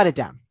 just shut it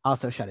down."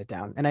 Also shut it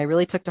down. And I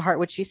really took to heart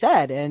what she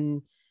said.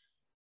 And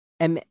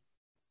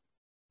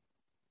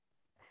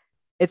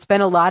it's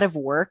been a lot of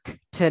work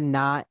to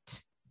not,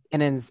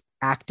 and is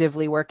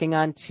actively working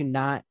on to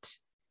not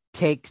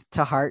take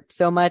to heart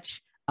so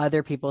much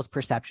other people's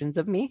perceptions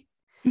of me.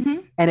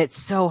 And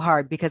it's so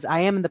hard, because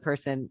I am the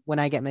person, when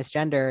I get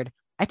misgendered,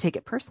 I take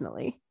it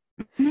personally,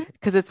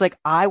 because it's like,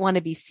 I want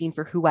to be seen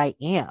for who I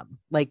am.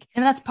 Like,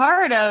 and that's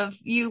part of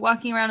you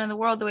walking around in the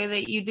world the way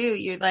that you do.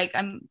 You're like,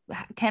 I'm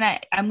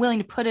willing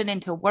to put it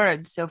into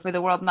words. So for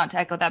the world not to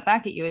echo that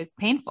back at you is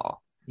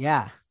painful.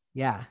 Yeah.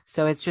 Yeah.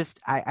 So it's just,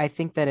 I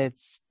think that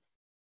it's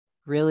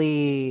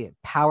really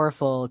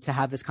powerful to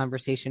have this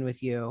conversation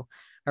with you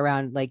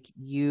around like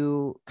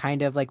you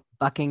kind of like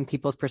bucking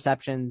people's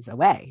perceptions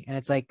away. And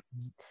it's like,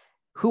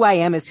 who I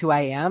am is who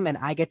I am, and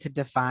I get to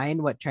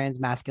define what trans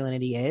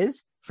masculinity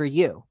is for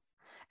you.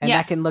 And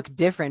that can look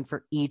different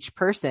for each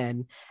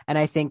person. And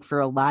I think for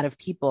a lot of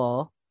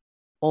people,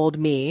 old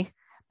me,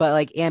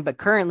 but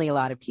currently a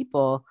lot of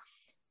people,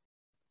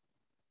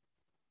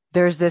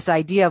 there's this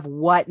idea of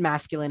what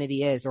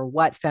masculinity is or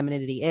what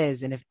femininity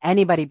is. And if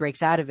anybody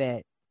breaks out of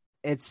it,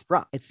 it's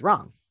wrong. It's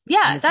wrong.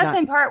 Yeah, that's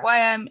in part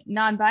why I'm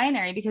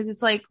non-binary, because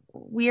it's like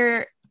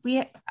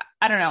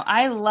I don't know.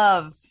 I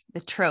love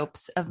the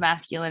tropes of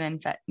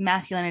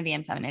masculinity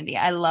and femininity.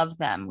 I love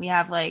them. We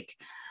have like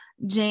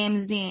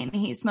James Dean.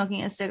 He's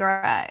smoking a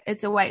cigarette.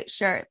 It's a white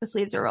shirt. The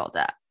sleeves are rolled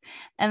up.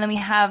 And then we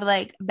have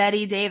like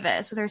Betty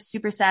Davis with her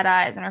super sad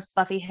eyes and her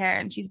fluffy hair,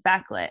 and she's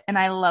backlit. And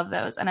I love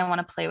those, and I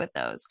want to play with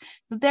those.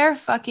 But they're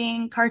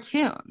fucking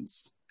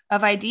cartoons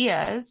of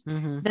ideas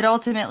Mm-hmm. that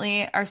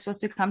ultimately are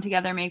supposed to come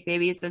together, make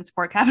babies, and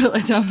support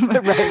capitalism.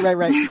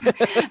 Right.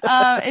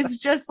 It's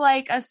just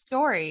like a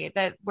story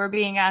that we're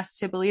being asked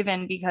to believe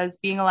in because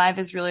being alive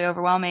is really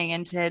overwhelming,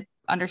 and to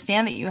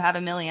understand that you have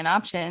a million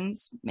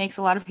options makes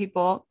a lot of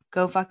people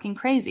go fucking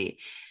crazy.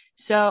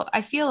 So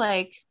I feel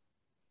like,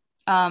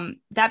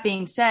 that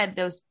being said,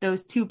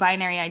 those two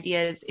binary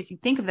ideas, if you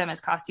think of them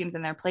as costumes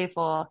and they're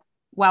playful,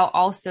 while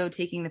also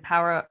taking the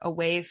power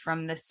away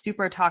from the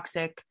super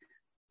toxic,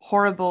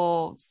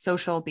 horrible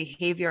social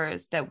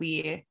behaviors that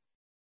we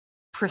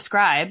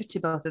prescribe to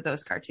both of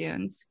those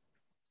cartoons,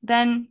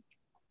 then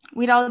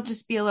we'd all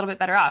just be a little bit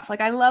better off.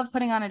 Like, I love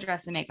putting on a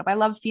dress and makeup. I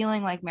love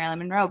feeling like Marilyn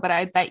Monroe, but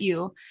I bet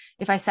you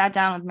if I sat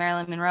down with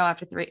Marilyn Monroe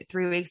after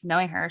three weeks of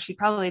knowing her, she'd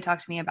probably talk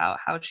to me about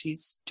how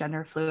she's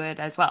gender fluid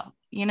as well.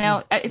 You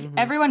know, if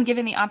everyone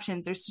given the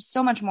options, there's just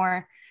so much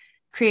more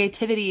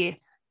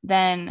creativity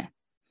than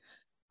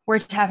we're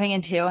tapping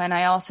into. And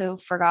I also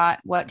forgot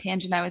what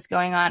tangent I was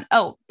going on.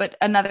 Oh, but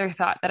another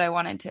thought that I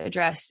wanted to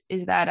address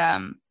is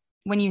that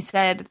when you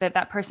said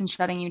that person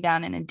shutting you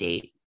down in a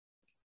date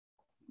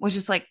was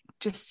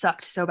just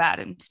sucked so bad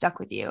and stuck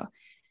with you.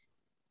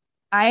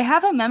 I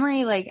have a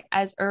memory like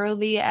as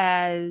early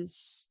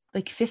as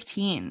like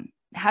 15,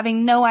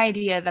 having no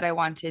idea that I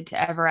wanted to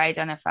ever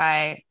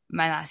identify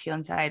my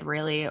masculine side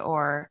really,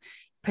 or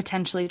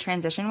potentially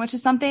transition, which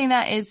is something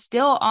that is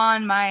still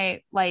on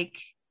my, like,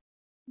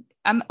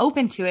 I'm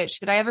open to it.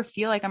 Should I ever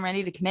feel like I'm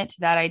ready to commit to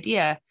that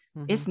idea?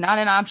 It's not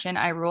an option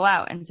I rule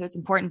out. And so it's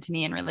important to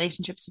me in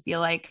relationships to feel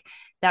like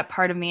that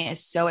part of me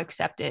is so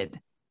accepted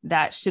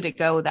that should it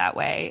go that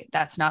way,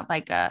 that's not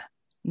like a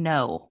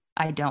no,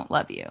 I don't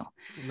love you.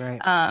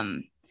 Right.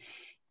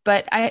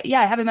 But I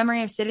have a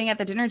memory of sitting at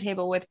the dinner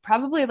table with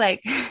probably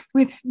like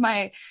with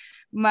my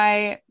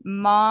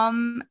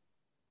mom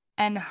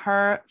and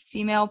her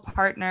female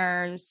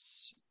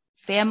partner's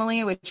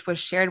family, which was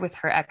shared with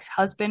her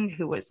ex-husband,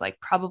 who was like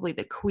probably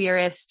the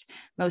queerest,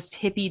 most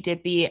hippy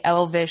dippy,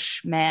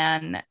 elvish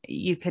man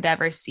you could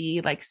ever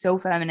see, like so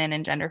feminine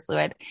and gender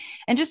fluid,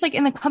 and just like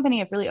in the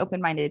company of really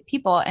open-minded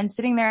people. And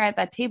sitting there at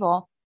that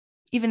table,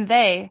 even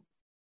they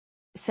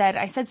said,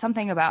 I said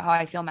something about how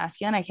I feel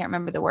masculine. I can't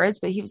remember the words,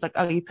 but he was like,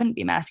 oh, you couldn't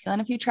be masculine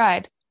if you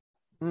tried.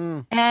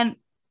 And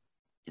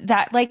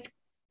that like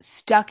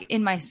stuck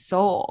in my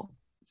soul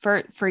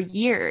for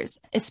years,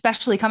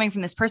 especially coming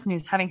from this person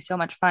who's having so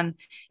much fun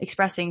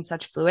expressing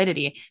such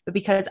fluidity. But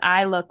because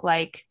I look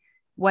like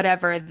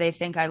whatever they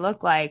think I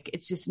look like,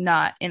 it's just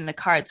not in the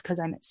cards because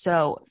I'm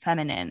so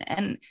feminine.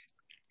 And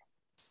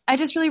I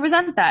just really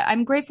resent that.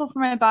 I'm grateful for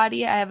my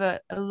body. I have a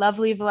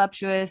lovely,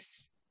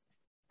 voluptuous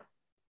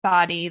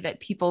body that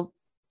people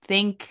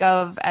think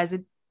of as a,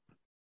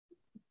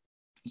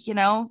 you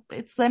know,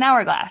 it's an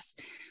hourglass.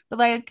 But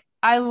like,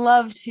 I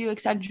love to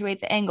accentuate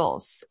the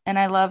angles, and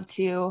I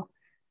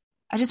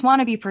just want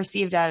to be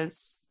perceived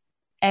as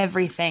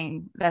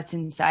everything that's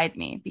inside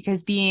me,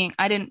 because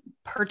I didn't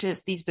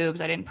purchase these boobs.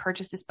 I didn't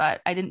purchase this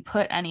butt. I didn't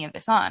put any of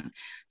this on.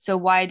 So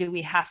why do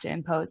we have to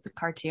impose the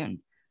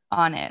cartoon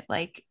on it?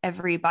 Like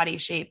every body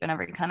shape and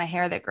every kind of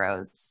hair that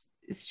grows,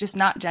 it's just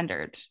not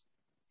gendered.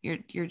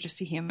 You're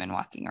just a human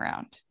walking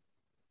around.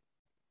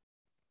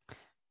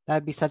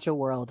 That'd be such a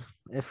world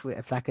if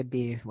that could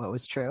be what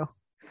was true.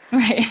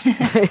 Right.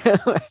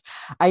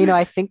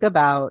 I think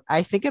about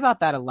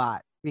that a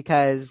lot,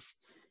 because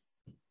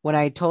when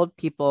I told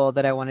people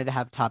that I wanted to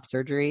have top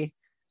surgery,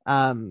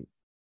 a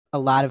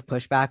lot of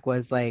pushback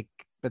was like,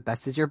 but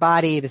this is your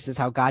body. This is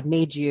how God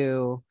made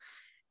you.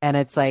 And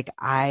it's like,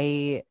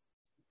 I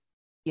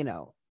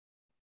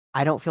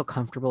don't feel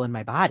comfortable in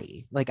my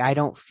body. Like, I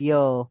don't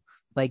feel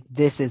like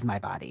this is my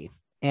body.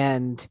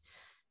 And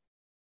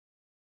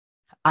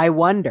I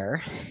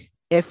wonder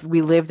if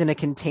we lived in a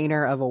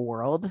container of a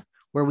world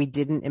where we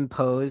didn't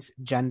impose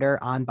gender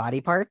on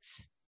body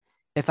parts,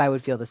 if I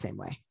would feel the same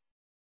way.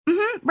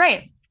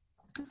 Right.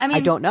 I mean, I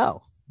don't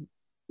know.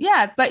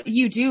 Yeah, but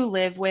you do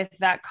live with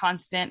the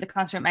constant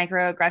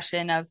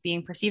microaggression of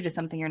being perceived as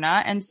something you're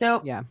not. And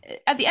so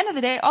at the end of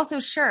the day, also,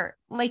 sure,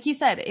 like you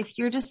said, if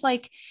you're just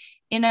like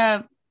in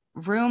a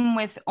room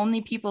with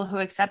only people who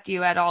accept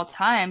you at all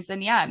times,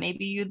 then yeah,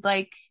 maybe you'd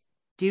like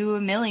do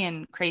a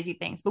million crazy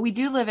things. But we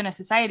do live in a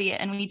society,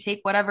 and we take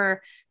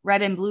whatever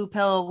red and blue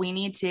pill we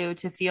need to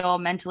feel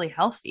mentally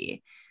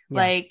healthy.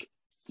 Like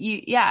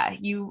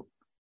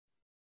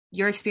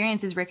your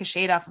experience is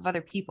ricocheted off of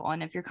other people.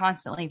 And if you're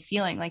constantly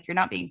feeling like you're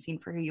not being seen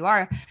for who you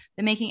are,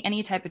 then making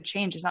any type of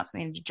change is not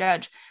something to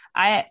judge.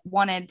 I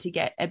wanted to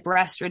get a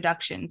breast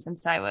reduction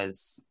since I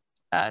was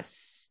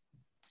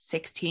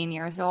 16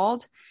 years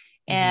old.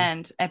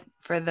 And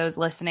for those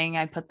listening,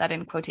 I put that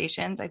in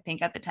quotations. I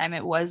think at the time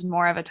it was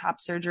more of a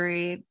top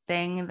surgery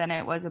thing than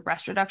it was a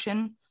breast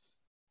reduction.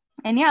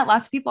 And yeah,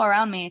 lots of people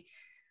around me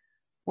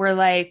were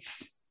like,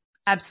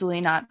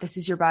 absolutely not. This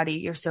is your body.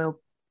 You're so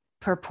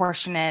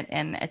proportionate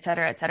and et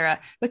cetera, et cetera.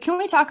 But can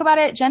we talk about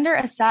it? Gender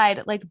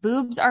aside, like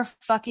boobs are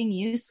fucking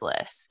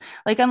useless.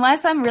 Like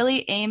unless I'm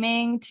really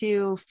aiming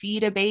to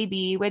feed a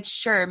baby, which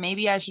sure,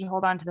 maybe I should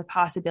hold on to the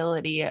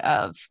possibility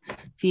of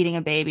feeding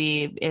a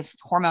baby if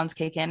hormones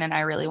kick in and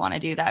I really want to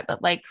do that.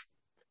 But like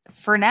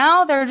for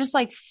now, they're just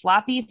like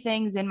floppy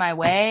things in my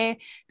way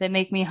that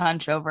make me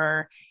hunch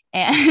over.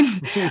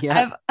 And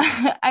yeah.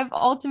 I've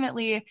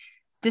ultimately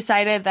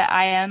decided that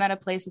I am at a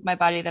place with my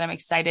body that I'm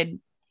excited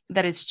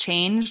that it's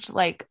changed.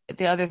 Like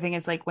the other thing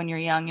is like when you're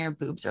young, your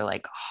boobs are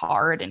like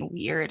hard and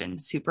weird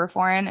and super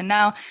foreign. And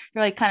now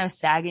they're like kind of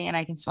saggy and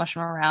I can smush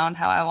them around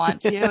how I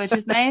want to, which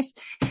is nice.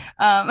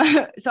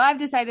 So I've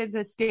decided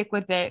to stick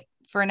with it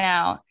for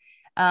now.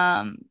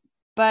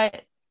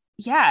 But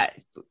yeah,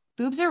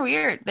 boobs are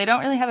weird. They don't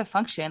really have a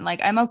function.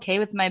 Like I'm okay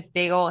with my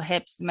big old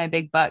hips and my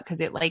big butt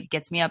because it like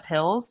gets me up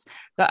hills.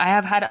 But I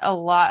have had a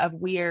lot of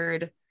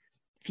weird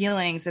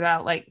feelings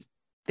about like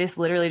this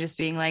literally just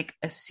being like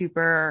a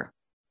super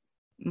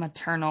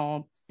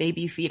maternal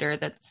baby feeder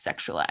that's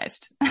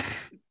sexualized.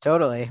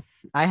 Totally.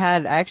 I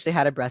actually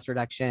had a breast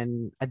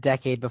reduction a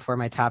decade before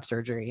my top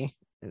surgery.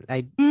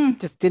 I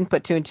just didn't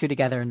put 2 and 2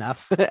 together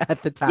enough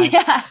at the time.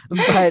 Yeah,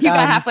 but you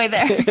got halfway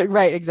there.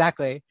 Right,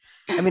 exactly.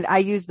 I mean, I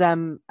used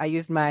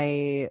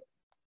my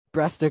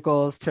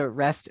breasticles to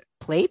rest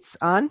plates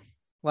on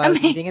while I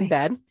was eating in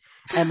bed,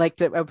 and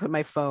like I would put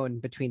my phone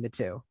between the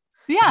two.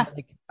 Yeah.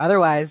 Like,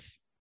 otherwise,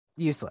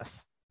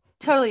 useless.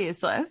 Totally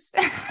useless.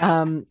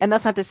 And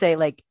that's not to say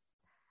like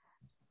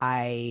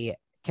I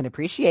can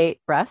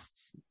appreciate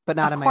breasts, but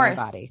not in my own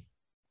body.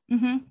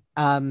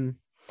 Mm-hmm.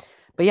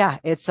 But yeah,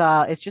 it's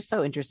just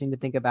so interesting to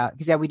think about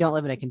because we don't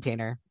live in a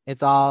container.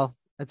 It's all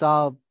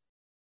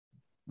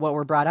what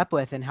we're brought up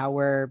with and how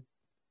we're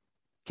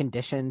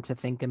conditioned to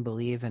think and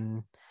believe.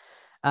 And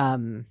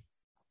it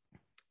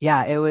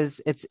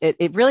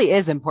really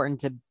is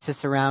important to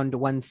surround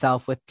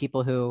oneself with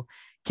people who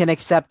can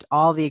accept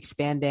all the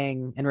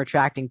expanding and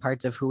retracting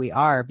parts of who we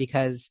are,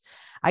 because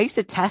I used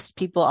to test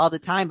people all the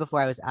time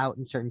before I was out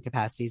in certain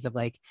capacities of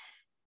like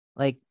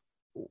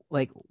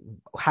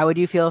how would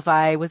you feel if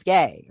I was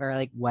gay, or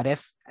like what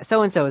if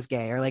so and so is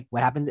gay, or like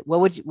what happens,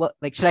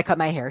 should I cut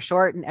my hair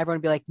short? And everyone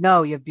would be like,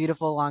 no, you have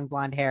beautiful long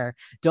blonde hair,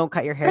 don't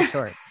cut your hair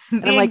short.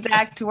 And the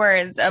exact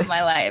words of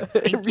my life.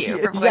 Thank you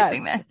for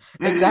voicing this.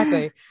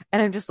 Exactly.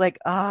 And I'm just like,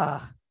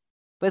 but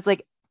it's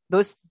like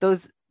those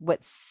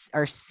what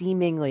are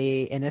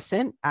seemingly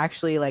innocent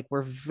actually like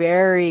were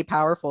very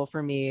powerful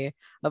for me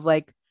of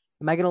like,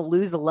 am I going to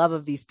lose the love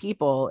of these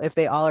people if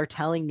they all are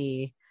telling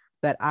me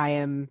that I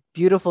am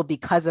beautiful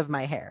because of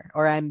my hair,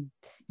 or I'm,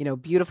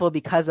 beautiful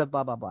because of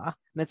blah, blah, blah.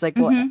 And it's like,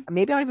 well,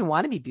 maybe I don't even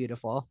want to be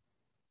beautiful.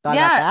 Thought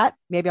about that.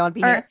 Maybe I want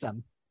to be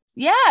handsome.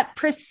 Yeah,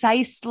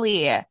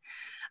 precisely.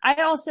 I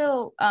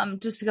also,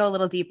 just to go a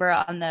little deeper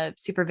on the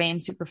super vain,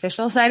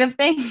 superficial side of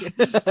things,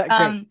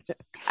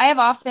 I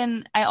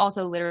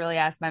also literally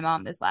asked my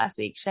mom this last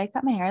week, should I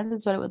cut my hair? This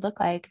is what it would look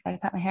like if I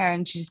cut my hair.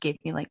 And she just gave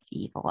me like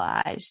evil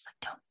eyes. She's like,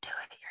 don't do it.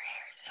 Your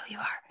hair is who you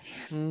are.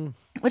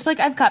 Which like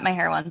I've cut my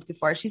hair once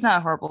before. She's not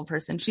a horrible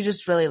person. She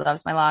just really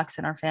loves my locks,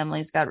 and our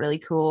family's got really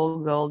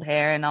cool gold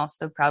hair. And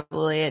also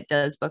probably it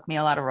does book me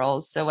a lot of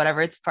roles. So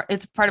whatever, it's part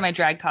of my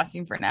drag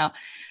costume for now.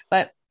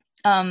 But,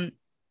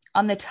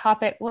 on the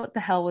topic, what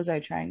the hell was I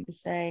trying to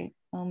say?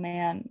 Oh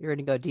man. You're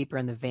going to go deeper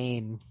in the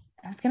vein.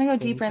 I was going to go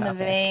deeper in the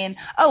vein.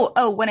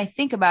 Oh, when I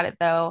think about it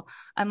though,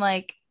 I'm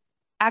like,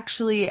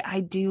 actually,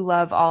 I do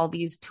love all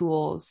these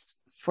tools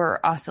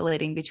for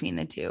oscillating between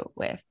the two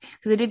with,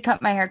 because I did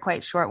cut my hair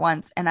quite short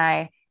once, and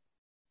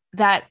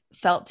that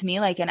felt to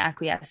me like an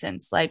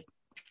acquiescence. Like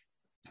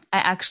I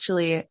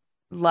actually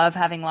love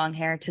having long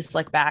hair to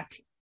slick back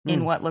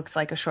in what looks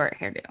like a short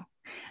hairdo.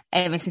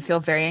 And it makes me feel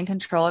very in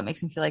control. It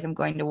makes me feel like I'm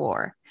going to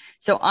war.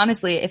 So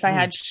honestly, if I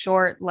had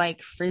short,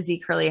 like frizzy,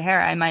 curly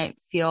hair, I might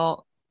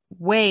feel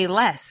way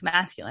less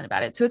masculine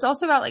about it. So it's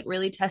also about like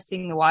really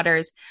testing the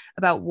waters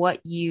about what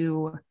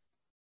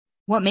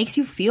makes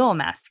you feel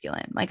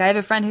masculine. Like I have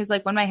a friend who's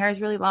like, when my hair is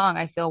really long,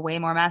 I feel way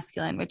more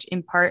masculine, which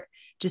in part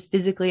just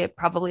physically, it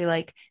probably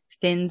like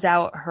thins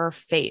out her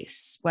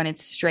face when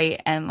it's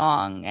straight and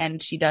long,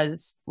 and she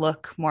does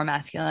look more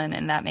masculine,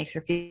 and that makes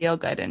her feel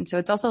good. And so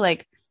it's also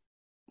like,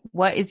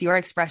 what is your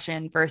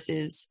expression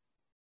versus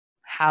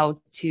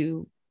how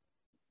to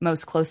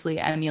most closely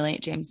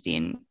emulate James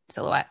Dean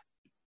silhouette?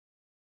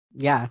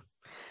 Yeah.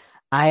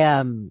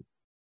 I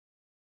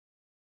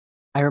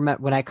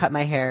remember when I cut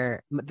my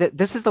hair,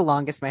 this is the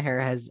longest my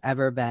hair has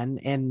ever been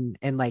in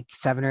like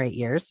 7 or 8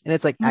 years. And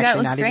it's like,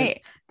 actually not even,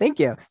 thank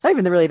you. It's not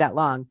even really that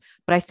long,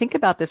 but I think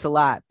about this a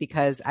lot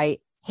because I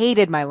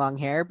hated my long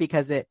hair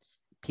because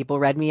people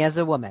read me as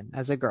a woman,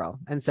 as a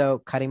girl. And so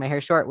cutting my hair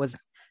short was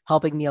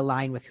helping me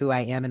align with who I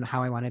am and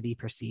how I want to be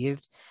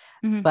perceived.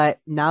 But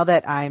now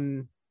that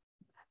I'm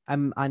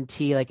on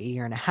T like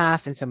 1.5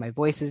 years. And so my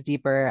voice is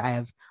deeper. I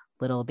have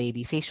little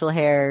baby facial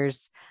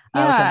hairs,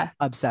 which I'm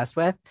obsessed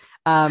with.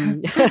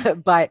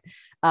 But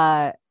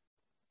I'm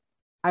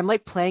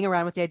like playing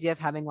around with the idea of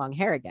having long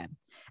hair again.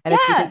 And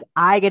it's because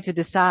I get to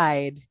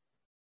decide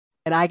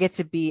and I get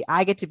to be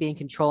in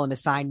control and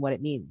assign what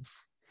it means.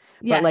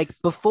 Yes. But like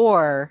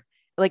before,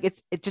 like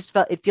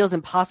it feels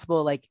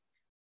impossible, like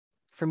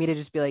for me to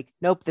just be like,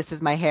 nope, this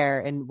is my hair,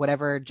 and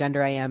whatever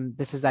gender I am,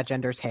 this is that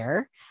gender's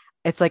hair.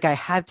 It's like I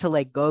had to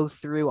like go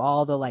through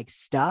all the like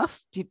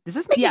stuff. Does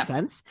this make any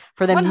sense?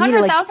 For them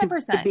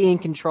 100,000% to be in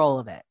control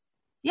of it.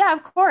 Yeah,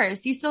 of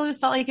course. You still just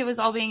felt like it was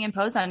all being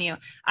imposed on you.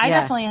 I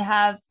definitely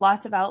have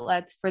lots of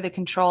outlets for the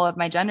control of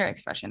my gender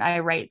expression. I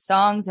write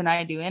songs and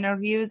I do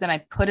interviews and I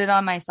put it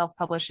on my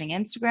self-publishing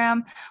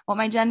Instagram, what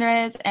my gender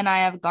is. And I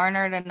have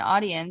garnered an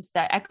audience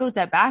that echoes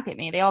that back at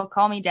me. They all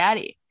call me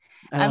daddy.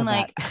 I'm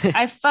like,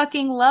 I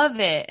fucking love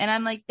it. And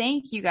I'm like,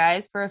 thank you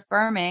guys for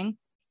affirming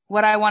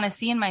what I want to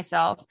see in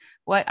myself,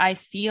 what I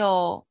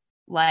feel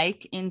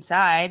like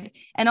inside,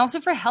 and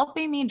also for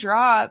helping me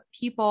draw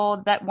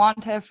people that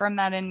want to affirm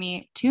that in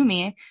me to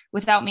me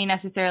without me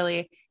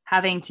necessarily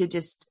having to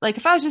just like,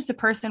 if I was just a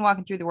person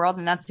walking through the world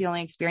and that's the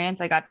only experience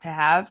I got to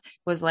have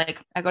was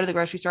like, I go to the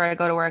grocery store, I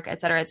go to work,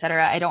 et cetera, et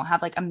cetera. I don't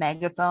have like a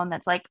megaphone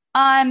that's like,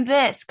 I'm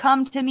this,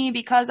 come to me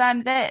because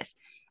I'm this.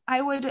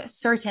 I would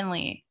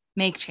certainly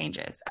make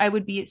changes. I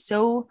would be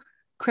so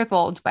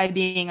crippled by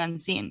being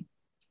unseen.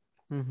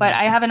 But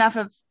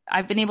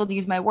I've been able to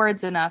use my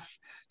words enough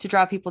to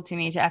draw people to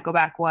me to echo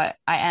back what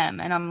I am.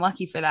 And I'm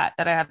lucky for that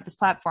I have this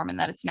platform and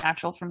that it's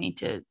natural for me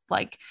to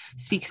like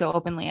speak so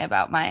openly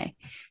about my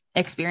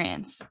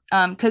experience.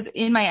 Cause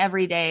in my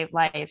everyday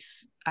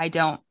life,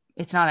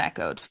 it's not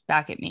echoed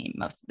back at me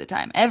most of the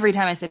time. Every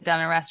time I sit down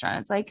in a restaurant,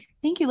 it's like,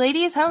 thank you,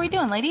 ladies. How are we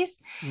doing, ladies?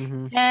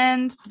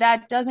 And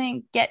that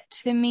doesn't get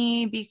to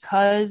me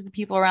because the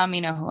people around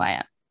me know who I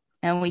am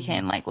and we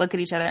can like look at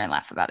each other and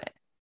laugh about it.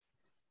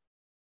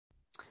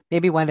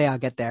 Maybe one day I'll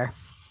get there.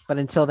 But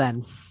until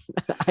then,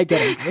 I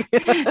get angry.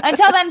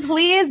 Until then,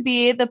 please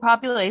be the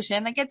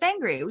population that gets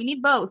angry. We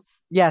need both.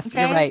 Yes,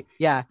 okay? You're right.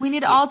 Yeah. We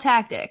need all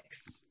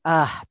tactics.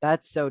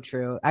 That's so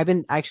true. I've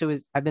been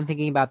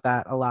thinking about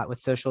that a lot with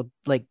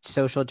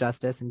social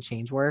justice and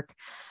change work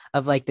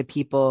of like the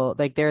people,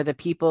 like they're the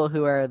people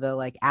who are the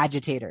like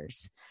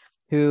agitators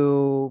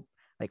who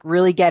like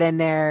really get in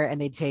there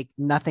and they take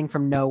nothing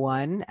from no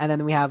one. And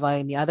then we have like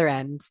on the other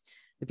end,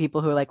 the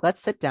people who are like,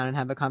 let's sit down and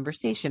have a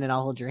conversation and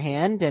I'll hold your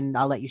hand and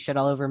I'll let you shit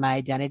all over my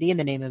identity in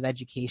the name of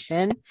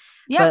education.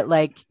 Yeah. But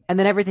like, and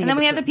then everything. And then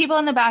we have the people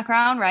in the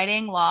background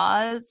writing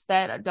laws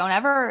that don't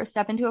ever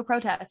step into a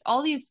protest.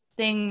 All these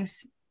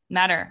things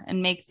matter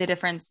and make the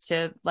difference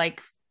to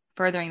like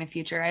furthering the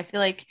future. I feel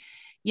like,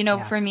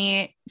 for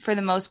me, for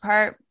the most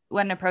part,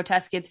 when a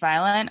protest gets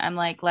violent, I'm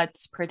like,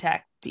 let's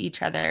protect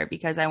each other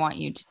because I want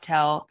you to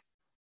tell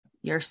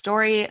your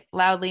story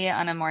loudly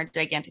on a more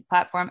gigantic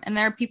platform. And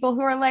there are people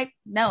who are like,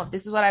 no,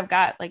 this is what I've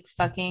got. Like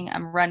fucking,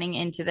 I'm running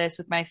into this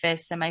with my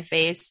fists and my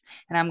face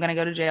and I'm going to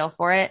go to jail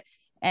for it.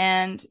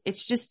 And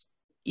it's just,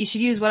 you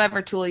should use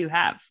whatever tool you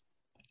have.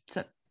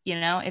 So,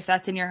 if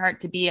that's in your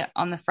heart to be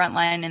on the front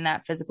line in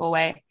that physical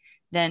way,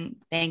 then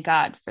thank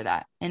God for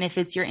that. And if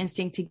it's your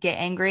instinct to get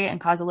angry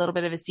and cause a little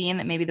bit of a scene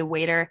that maybe the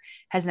waiter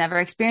has never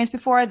experienced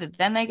before, that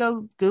then they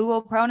go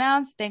Google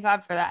pronouns, thank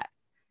God for that.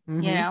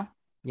 Yeah.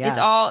 It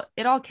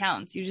all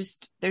counts.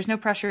 There's no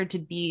pressure to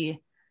be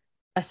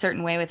a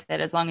certain way with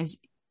it as long as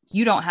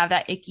you don't have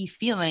that icky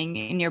feeling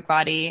in your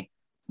body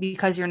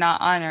because you're not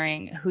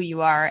honoring who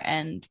you are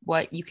and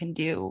what you can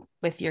do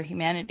with your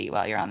humanity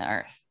while you're on the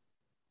earth.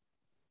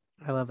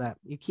 I love that.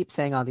 You keep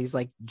saying all these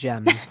like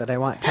gems that I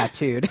want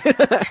tattooed.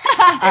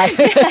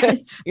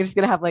 Yes. You're just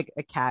going to have like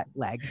a cat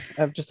leg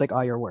of just like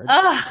all your words.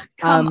 Oh,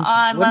 come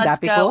on. Let's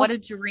go. Cool? What a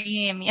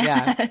dream.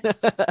 Yes.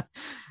 Yeah.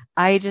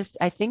 I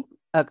think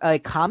a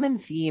common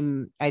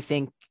theme, I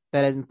think,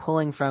 that I'm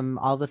pulling from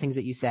all the things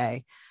that you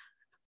say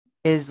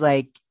is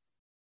like,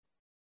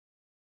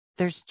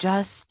 there's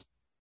just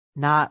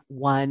not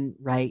one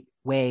right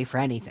way for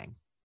anything.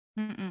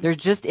 Mm-mm. There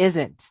just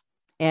isn't.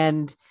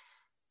 And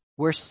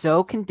we're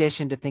so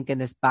conditioned to think in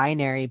this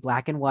binary,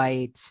 black and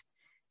white,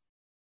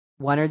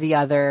 one or the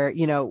other,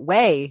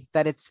 way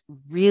that it's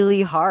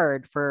really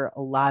hard for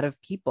a lot of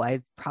people.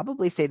 I'd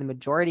probably say the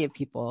majority of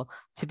people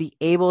to be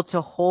able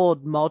to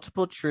hold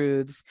multiple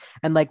truths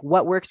and like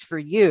what works for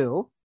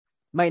you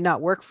might not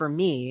work for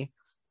me,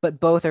 but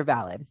both are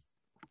valid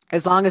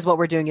as long as what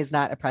we're doing is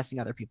not oppressing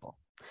other people.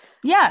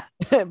 Yeah.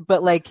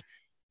 But like,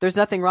 there's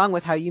nothing wrong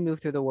with how you move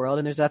through the world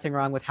and there's nothing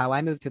wrong with how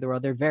I move through the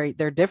world.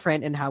 They're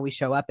different in how we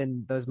show up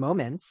in those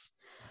moments.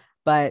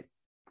 But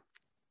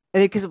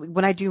because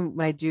when I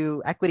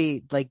do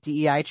equity, like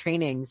DEI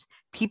trainings,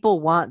 people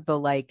want the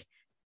like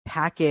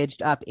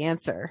packaged up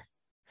answer.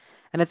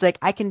 And it's like,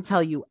 I can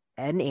tell you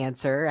an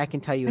answer. I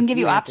can tell you and give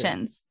you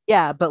options.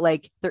 Yeah. But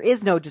like, there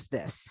is no just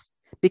this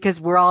because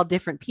we're all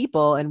different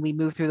people and we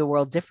move through the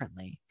world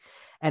differently.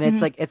 And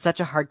it's like, it's such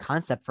a hard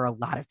concept for a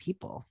lot of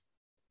people.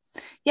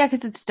 Yeah.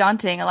 Cause it's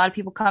daunting. A lot of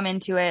people come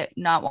into it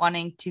not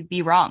wanting to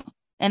be wrong.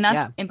 And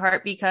that's in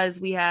part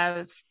because we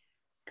have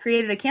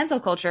created a cancel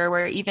culture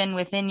where even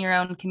within your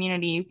own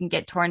community, you can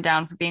get torn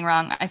down for being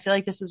wrong. I feel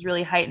like this was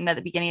really heightened at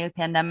the beginning of the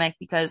pandemic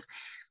because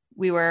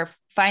we were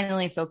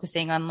finally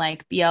focusing on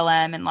like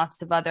BLM and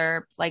lots of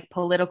other like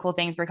political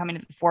things were coming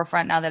to the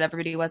forefront now that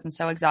everybody wasn't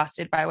so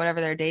exhausted by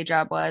whatever their day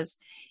job was.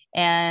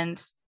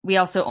 And we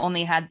also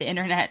only had the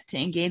internet to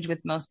engage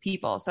with most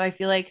people. So I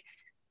feel like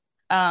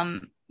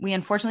we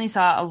unfortunately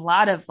saw a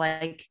lot of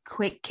like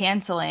quick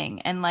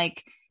canceling and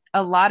like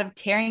a lot of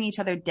tearing each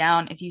other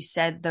down if you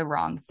said the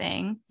wrong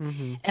thing.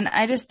 Mm-hmm. And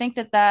I just think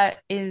that that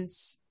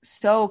is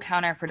so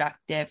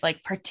counterproductive,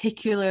 like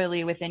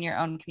particularly within your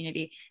own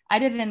community. I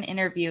did an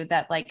interview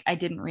that like I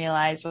didn't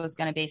realize was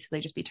going to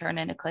basically just be turned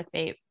into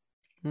clickbait.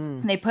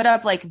 They put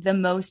up like the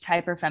most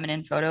hyper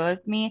feminine photo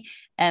of me,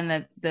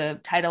 and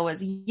the title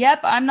was, "Yep,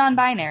 I'm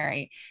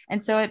non-binary."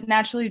 And so it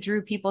naturally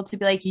drew people to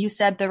be like, you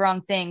said the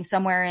wrong thing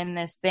somewhere in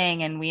this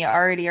thing, and we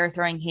already are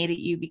throwing hate at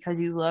you because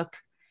you look.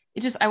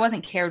 It just, I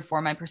wasn't cared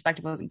for. My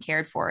perspective wasn't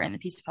cared for in the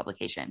piece of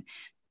publication.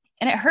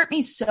 And it hurt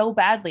me so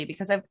badly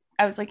because I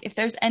was like, if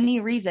there's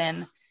any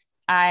reason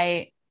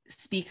I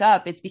speak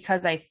up, it's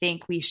because I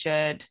think we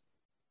should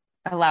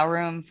allow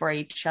room for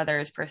each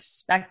other's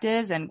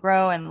perspectives and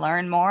grow and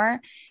learn more.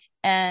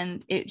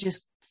 And it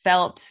just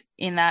felt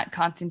in that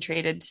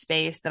concentrated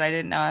space that I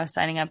didn't know I was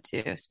signing up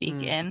to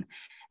speak in.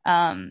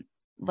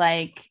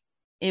 Like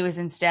it was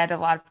instead a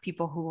lot of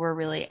people who were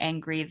really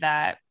angry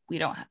that we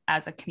don't,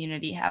 as a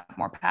community, have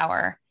more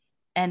power.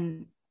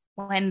 And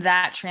when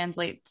that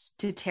translates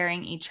to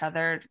tearing each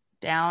other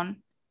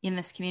down in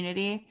this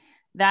community,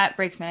 that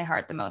breaks my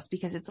heart the most,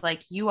 because it's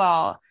like you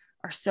all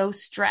are so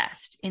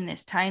stressed in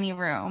this tiny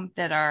room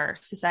that our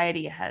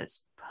society has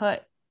put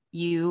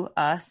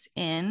us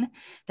in,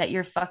 that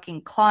you're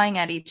fucking clawing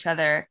at each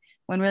other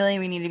when really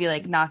we need to be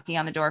like knocking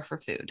on the door for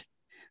food.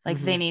 Like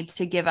they need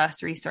to give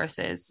us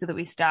resources so that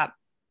we stop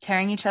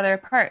tearing each other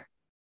apart.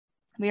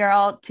 We are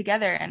all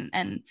together,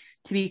 and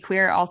to be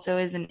queer also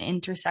is an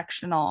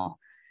intersectional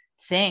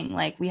thing.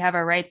 Like we have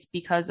our rights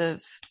because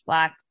of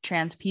Black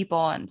trans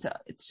people. And so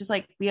it's just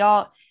like we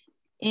all,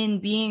 in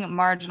being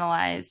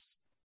marginalized,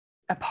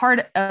 a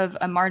part of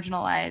a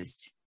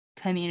marginalized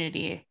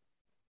community,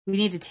 we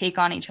need to take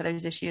on each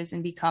other's issues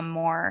and become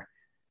more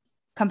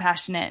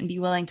compassionate and be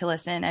willing to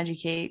listen,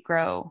 educate,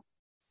 grow.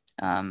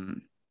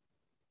 Because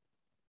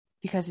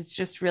it's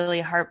just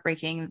really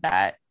heartbreaking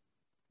that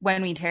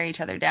when we tear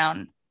each other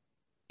down,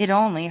 it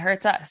only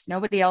hurts us.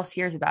 Nobody else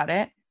hears about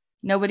it.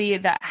 Nobody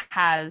that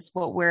has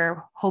what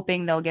we're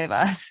hoping they'll give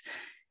us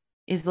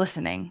is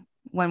listening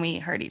when we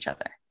hurt each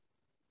other.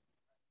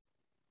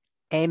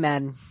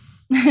 Amen.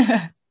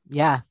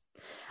 Yeah.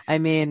 I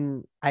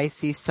mean, I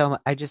see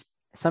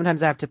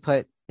sometimes I have to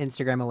put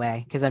Instagram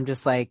away because I'm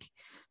just like,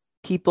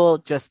 people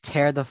just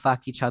tear the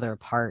fuck each other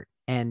apart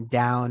and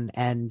down.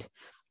 And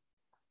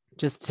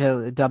just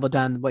to double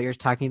down what you're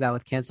talking about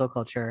with cancel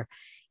culture,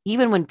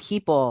 even when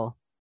people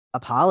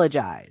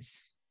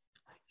apologize,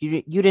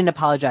 you didn't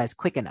apologize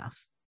quick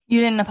enough. You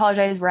didn't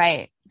apologize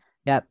right.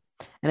 Yep.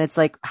 And it's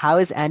like, how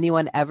is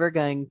anyone ever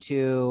going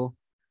to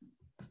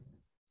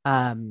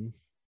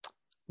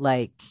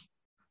like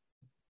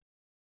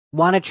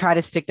want to try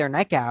to stick their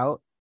neck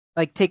out,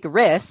 like take a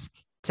risk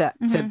to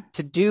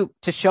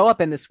show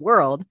up in this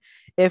world,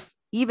 if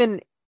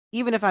even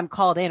if I'm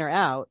called in or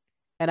out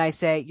and I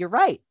say, you're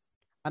right,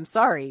 I'm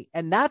sorry,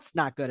 and that's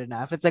not good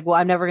enough. It's like, well,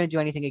 I'm never going to do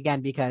anything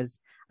again because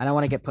I don't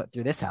want to get put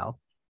through this hell.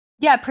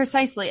 Yeah,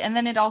 precisely. And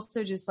then it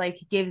also just like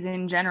gives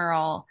in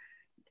general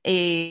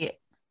a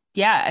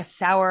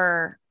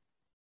sour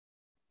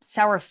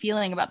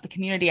feeling about the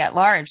community at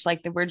large.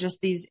 Like that we're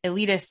just these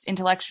elitist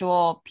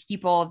intellectual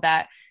people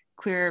that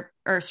queer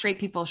or straight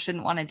people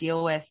shouldn't want to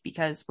deal with,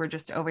 because we're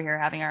just over here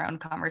having our own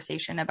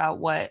conversation about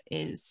what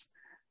is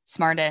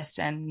smartest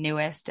and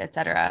newest,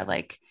 etc.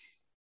 Like,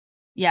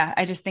 yeah,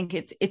 I just think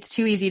it's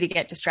too easy to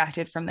get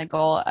distracted from the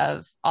goal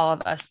of all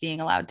of us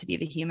being allowed to be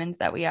the humans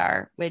that we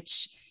are,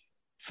 which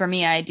for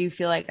me, I do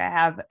feel like I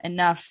have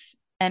enough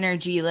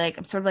energy. Like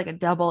I'm sort of like a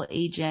double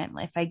agent.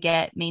 If I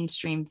get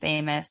mainstream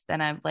famous,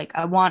 then I'm like,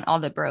 I want all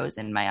the bros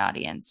in my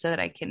audience so that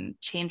I can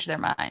change their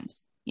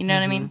minds. You know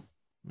what I mean?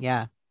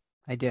 Yeah,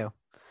 I do.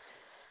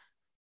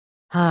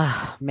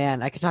 Ah,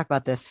 man, I could talk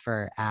about this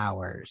for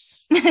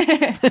hours.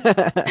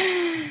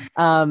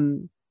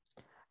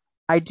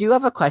 I do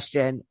have a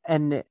question,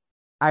 and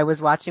I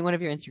was watching one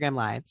of your Instagram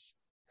lives,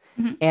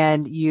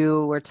 and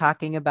you were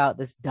talking about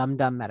this dumb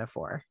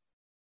metaphor.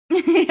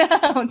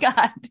 Oh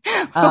God,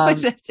 what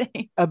was I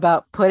saying?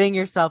 About putting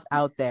yourself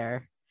out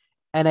there,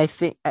 and I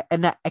think,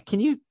 can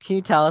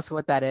you tell us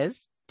what that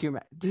is? Do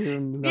you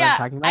know what I'm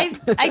talking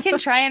about? I can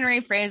try and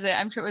rephrase it.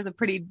 I'm sure it was a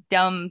pretty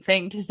dumb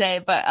thing to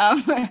say, but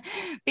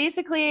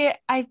basically,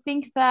 I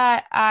think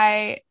that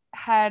I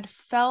had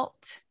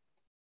felt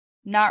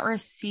not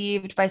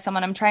received by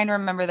someone. I'm trying to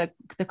remember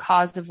the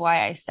cause of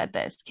why I said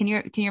this. Can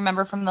you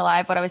remember from the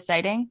live what I was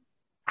citing?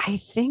 I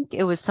think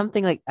it was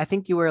something like, I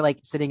think you were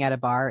like sitting at a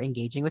bar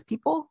engaging with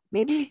people,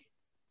 maybe.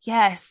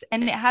 Yes.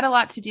 And it had a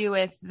lot to do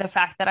with the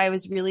fact that I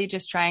was really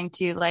just trying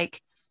to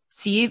like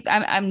see,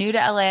 I'm new to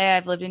LA.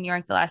 I've lived in New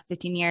York the last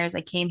 15 years.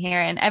 I came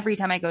here, and every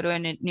time I go to a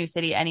new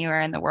city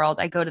anywhere in the world,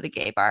 I go to the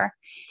gay bar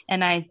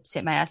and I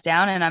sit my ass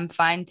down, and I'm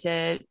fine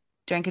to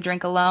drink a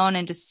drink alone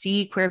and just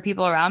see queer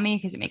people around me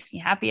because it makes me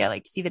happy. I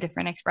like to see the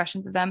different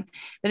expressions of them.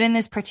 But in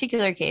this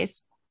particular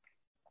case,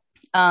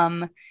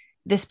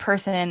 this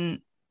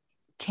person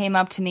came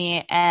up to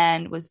me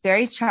and was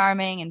very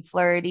charming and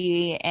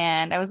flirty.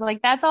 And I was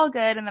like, that's all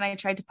good. And then I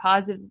tried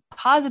to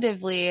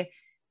positively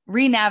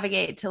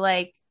re-navigate to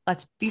like,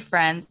 let's be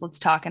friends, let's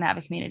talk and have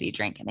a community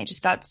drink. And they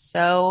just got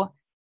so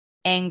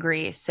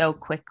angry so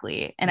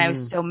quickly. And I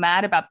was so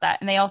mad about that.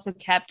 And they also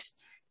kept,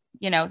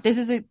 this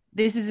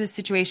is a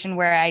situation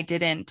where I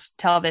didn't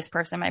tell this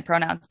person my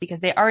pronouns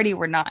because they already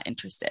were not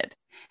interested.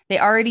 They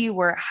already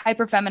were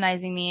hyper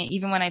feminizing me.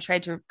 Even when I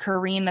tried to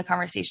careen the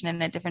conversation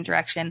in a different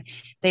direction,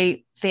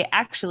 they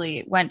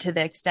actually went to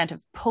the extent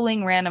of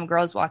pulling random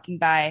girls walking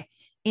by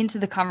into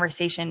the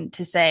conversation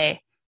to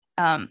say,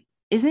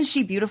 isn't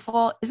she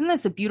beautiful? Isn't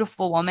this a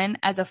beautiful woman,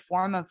 as a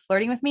form of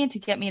flirting with me to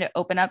get me to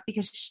open up,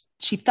 because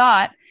she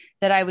thought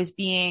that I was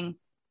being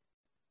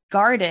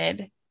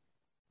guarded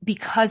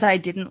because I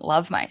didn't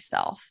love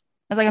myself.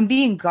 I was like, I'm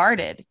being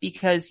guarded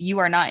because you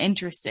are not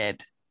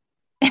interested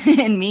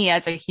in me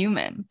as a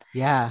human.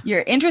 Yeah.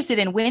 You're interested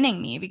in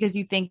winning me because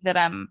you think that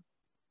I'm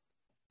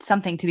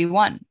something to be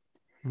won,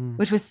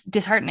 which was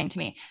disheartening to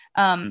me.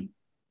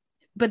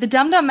 But the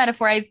dum-dum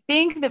metaphor, I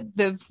think that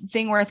the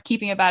thing worth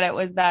keeping about it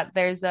was that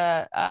there's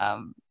the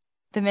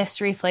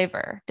mystery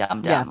flavor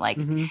dum-dum. Yeah. Like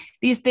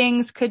these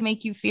things could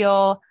make you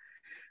feel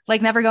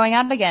like never going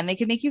out again. They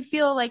could make you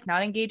feel like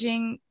not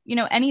engaging,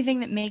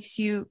 anything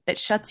that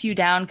shuts you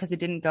down because it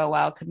didn't go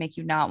well could make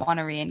you not want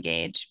to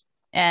re-engage.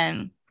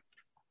 And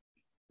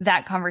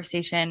that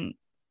conversation,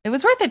 it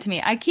was worth it to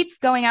me. I keep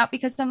going out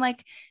because I'm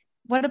like,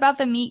 what about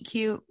the meet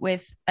cute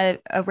with a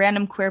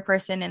random queer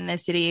person in the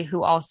city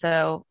who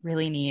also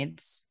really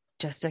needs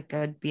just a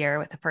good beer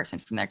with a person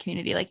from their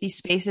community? Like, these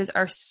spaces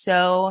are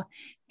so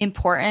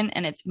important,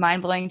 and it's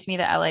mind blowing to me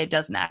that LA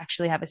doesn't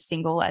actually have a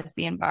single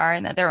lesbian bar,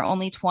 and that there are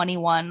only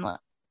 21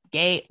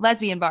 gay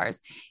lesbian bars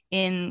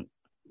in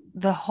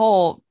the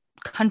whole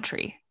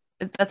country.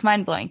 That's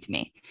mind blowing to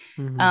me.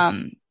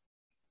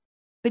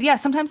 But yeah,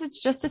 sometimes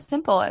it's just as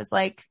simple as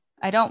like,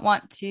 I don't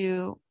want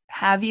to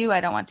have you.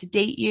 I don't want to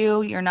date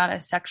you. You're not a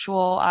sexual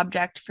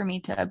object for me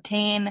to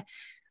obtain.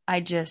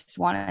 I just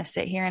want to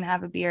sit here and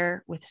have a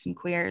beer with some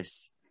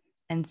queers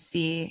and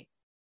see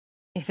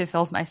if it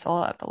fills my soul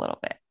up a little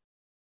bit.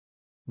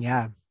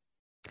 Yeah.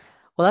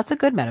 Well, that's a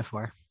good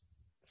metaphor.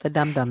 The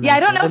dum-dum. Yeah,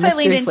 I don't know if I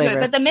leaned into it,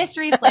 but the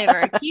mystery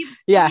flavor.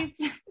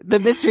 The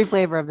mystery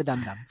flavor of the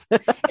dum-dums.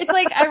 It's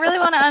like, I really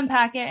want to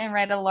unpack it and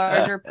write a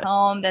larger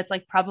poem that's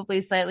like probably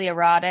slightly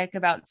erotic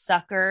about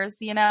suckers,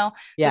 Yeah.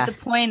 But the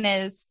point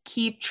is,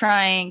 keep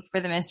trying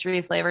for the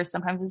mystery flavor.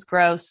 Sometimes it's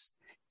gross.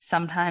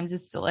 Sometimes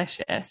it's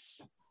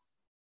delicious.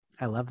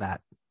 I love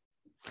that.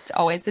 It's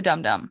always the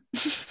dum-dum.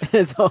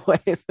 It's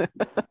always.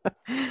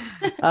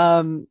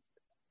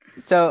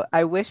 So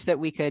I wish that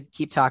we could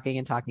keep talking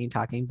and talking and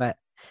talking, but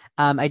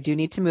I do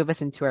need to move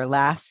us into our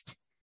last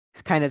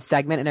kind of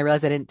segment. And I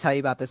realized I didn't tell you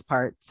about this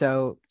part.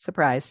 So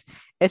surprise.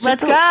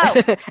 Let's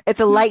go.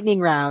 It's a lightning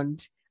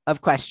round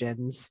of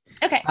questions.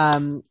 Okay.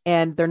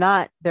 And they're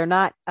not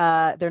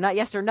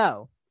yes or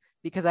no,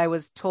 because I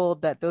was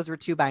told that those were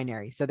too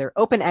binary. So they're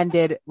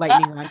open-ended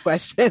lightning round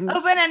questions.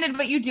 Open-ended,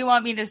 but you do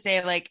want me to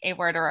say like a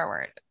word or a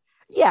word.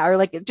 Yeah. Or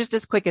like just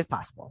as quick as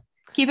possible.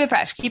 Keep it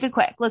fresh. Keep it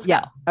quick. Let's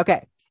go.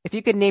 Okay. If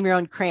you could name your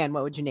own crayon,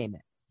 what would you name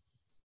it?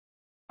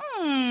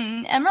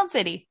 Emerald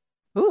City.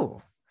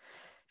 Ooh.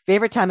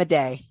 Favorite time of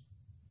day?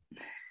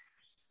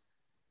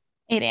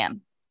 8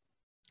 a.m.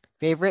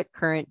 Favorite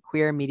current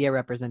queer media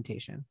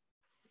representation?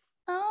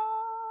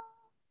 Oh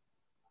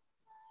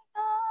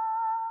my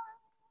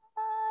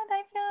God.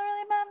 I feel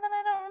really bad that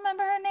I don't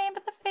remember her name,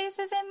 but the face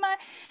is in my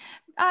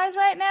eyes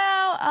right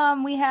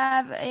now. We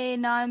have a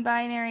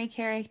non-binary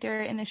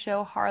character in the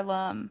show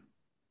Harlem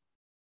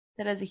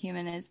that as a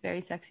human is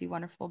very sexy,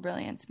 wonderful,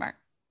 brilliant, smart.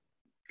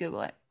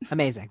 Google it.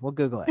 Amazing. We'll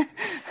Google it.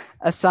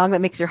 A song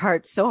that makes your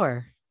heart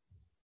soar?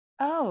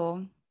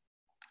 Oh,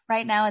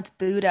 right now it's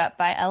Booed Up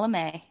by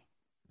LMA.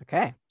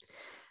 Okay.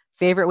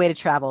 Favorite way to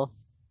travel?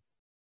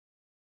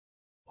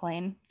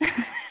 Plane.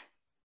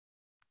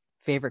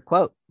 Favorite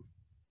quote?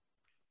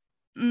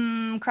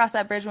 Cross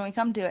that bridge when we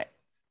come to it.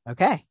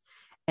 Okay.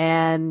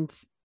 And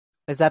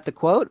is that the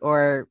quote,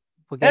 or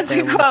we'll get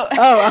that's the quote?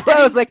 Oh,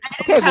 I was like,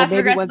 okay, well,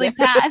 maybe one day.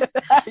 Pass.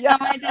 Yeah.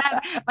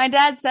 So my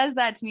dad says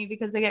that to me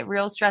because I get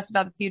real stressed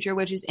about the future,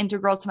 which is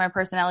integral to my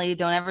personality.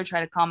 Don't ever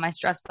try to calm my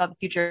stress about the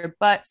future,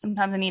 but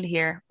sometimes I need to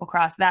hear, we'll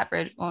cross that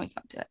bridge when we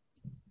come to it.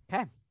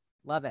 Okay.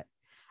 Love it.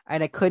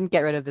 And I couldn't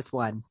get rid of this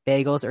one.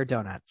 Bagels or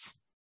donuts?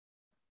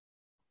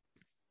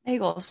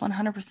 Bagels,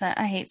 100%.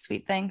 I hate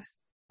sweet things.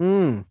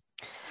 Well,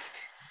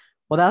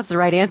 that's the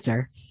right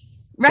answer.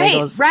 Right,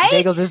 bagels, right?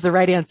 Bagels is the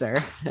right answer.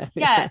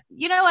 Yeah.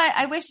 You know what?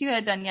 I wish you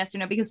had done yes or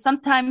no, because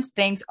sometimes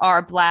things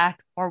are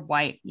black or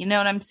white. You know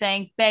what I'm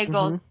saying?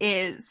 Bagels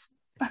is,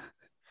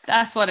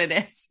 that's what it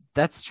is.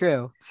 That's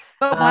true.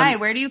 But why?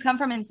 Where do you come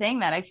from in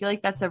saying that? I feel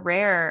like that's a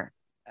rare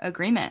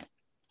agreement.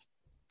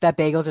 That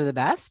bagels are the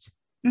best?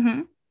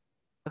 Mm-hmm.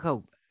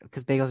 Oh,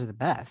 because bagels are the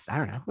best. I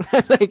don't know.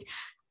 Like,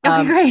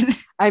 Okay,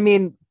 great. I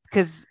mean,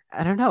 because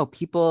I don't know,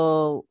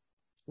 people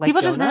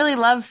just really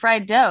love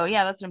fried dough.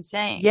 Yeah, that's what I'm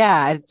saying.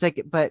 Yeah, it's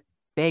like, but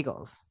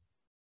bagels.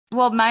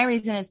 Well, my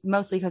reason is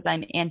mostly because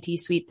I'm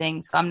anti-sweet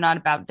things. So I'm not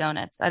about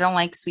donuts. I don't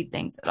like sweet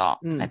things at all.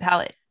 My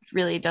palate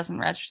really doesn't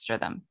register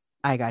them.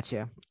 I got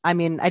you. I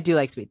mean, I do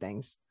like sweet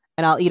things,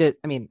 and I'll eat it.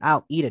 I mean,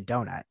 I'll eat a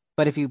donut,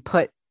 but if you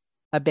put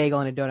a bagel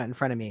and a donut in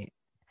front of me,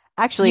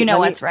 actually,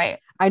 what's right.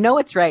 I know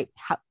it's right,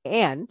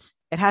 and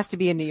it has to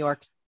be a New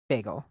York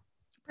bagel.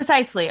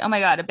 Precisely. Oh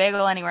my God, a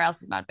bagel anywhere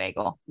else is not a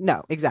bagel.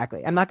 No,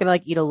 exactly. I'm not gonna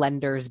eat a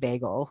Lender's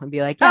bagel and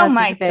be like, oh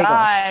my God,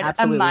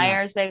 absolutely a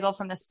Myers bagel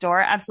from the store.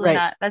 Absolutely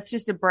not. That's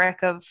just a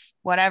brick of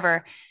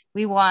whatever.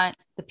 We want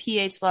the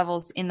pH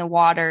levels in the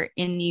water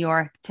in New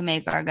York to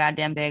make our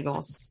goddamn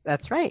bagels.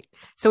 That's right.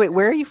 So wait,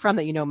 where are you from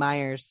that you know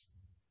Myers?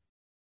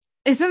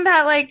 Isn't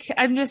that like,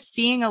 I'm just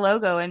seeing a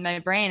logo in my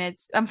brain.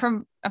 I'm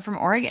from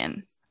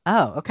Oregon.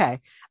 Oh,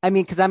 okay. I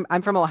mean, because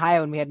I'm from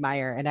Ohio and we had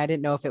Meijer, and I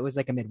didn't know if it was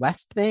like a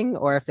Midwest thing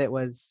or if it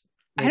was.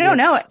 I don't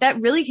know.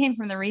 That really came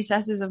from the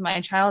recesses of my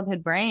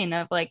childhood brain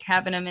of like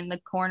having them in the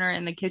corner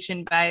in the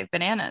kitchen by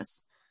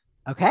bananas.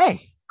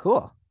 Okay,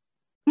 cool.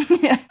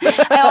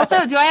 I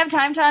also, do I have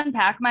time to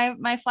unpack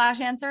my flash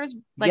answers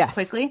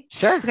quickly?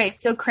 Sure. Okay,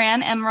 so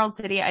Cran, Emerald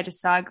City. I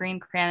just saw a green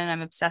crayon and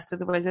I'm obsessed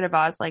with the Wizard of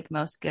Oz, like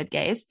most good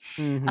gays.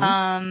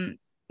 Mm-hmm.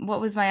 What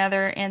was my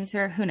other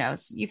answer? Who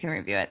knows? You can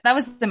review it. That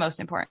was the most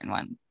important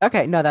one.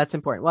 Okay, no, that's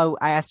important. Well,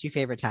 I asked you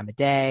favorite time of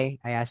day.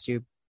 I asked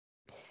you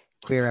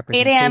queer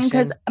representation. 8 a.m.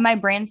 because my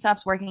brain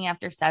stops working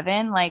after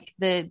 7. Like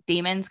the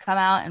demons come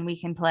out and we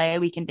can play,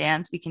 we can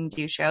dance, we can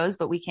do shows,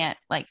 but we can't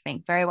like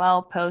think very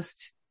well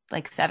post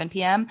like 7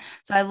 p.m.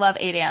 So I love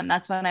 8 a.m.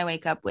 That's when I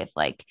wake up with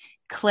like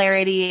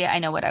clarity. I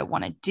know what I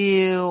want to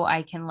do.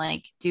 I can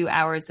like do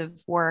hours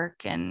of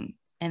work and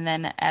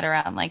then at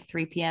around like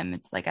 3 p.m.,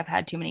 it's like I've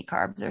had too many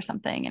carbs or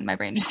something and my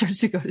brain just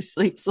starts to go to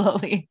sleep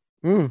slowly.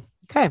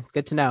 Okay,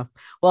 good to know.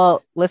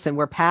 Well, listen,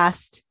 we're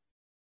past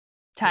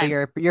time.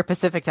 Your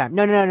Pacific time.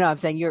 No. I'm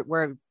saying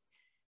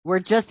we're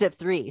just at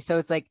 3. So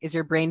it's like, how's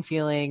your brain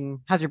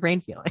feeling? My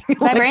brain's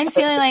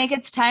feeling like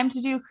it's time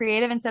to do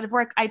creative instead of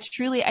work. I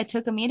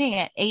took a meeting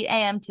at 8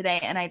 a.m. today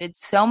and I did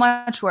so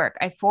much work.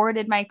 I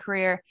forwarded my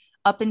career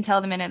up until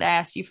the minute I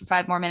asked you for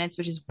 5 more minutes,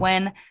 which is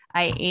when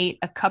I ate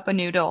a cup of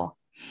noodle.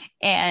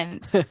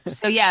 And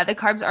so, yeah, the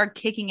carbs are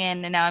kicking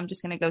in and now I'm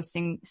just going to go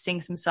sing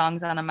some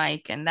songs on a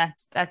mic. And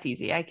that's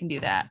easy. I can do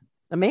that.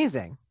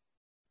 Amazing.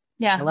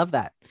 Yeah. I love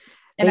that.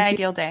 An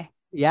ideal day.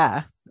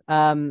 Yeah.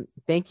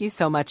 Thank you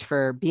so much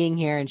for being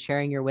here and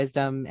sharing your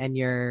wisdom and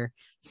your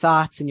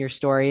thoughts and your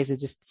stories.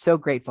 It's just so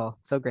grateful.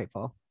 So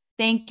grateful.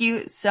 Thank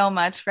you so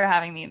much for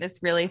having me. This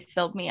really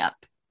filled me up.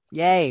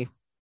 Yay.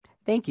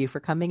 Thank you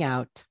for coming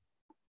out.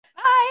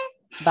 Bye.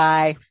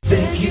 Bye.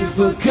 Thank you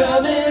for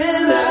coming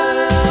out.